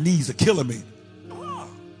 oh, my knees are killing me? Oh.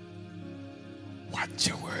 Watch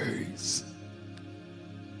your words.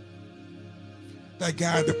 That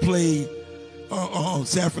guy that played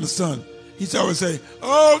Sanford and Son, he's always say,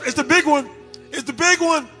 oh, it's the big one. It's the big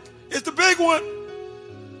one. It's the big one.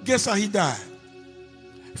 Guess how he died?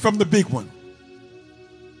 From the big one.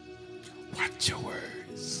 Watch your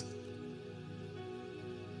words.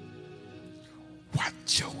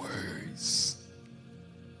 Watch your words.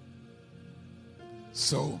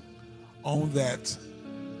 So, on that,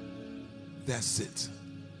 that's it.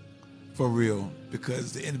 For real.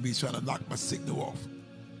 Because the enemy's trying to knock my signal off.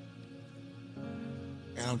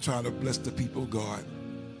 And I'm trying to bless the people of God.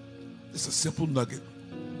 It's a simple nugget.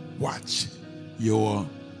 Watch your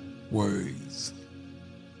words.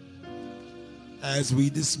 As we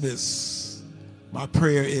dismiss, my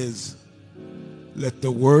prayer is, let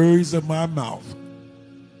the words of my mouth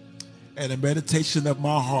and the meditation of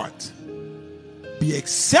my heart be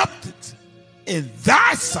accepted in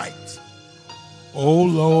thy sight, O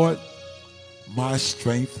Lord, my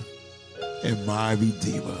strength and my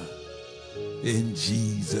Redeemer. In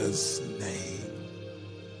Jesus' name.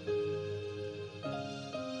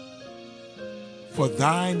 For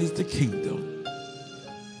thine is the kingdom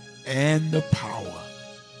and the power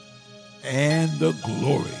and the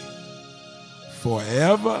glory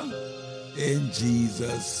forever, in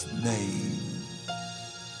Jesus' name.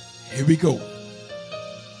 Here we go.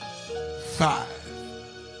 5,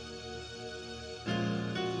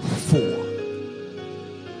 4,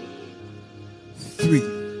 3,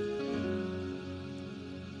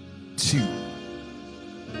 2,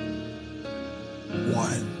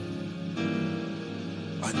 1.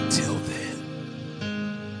 Until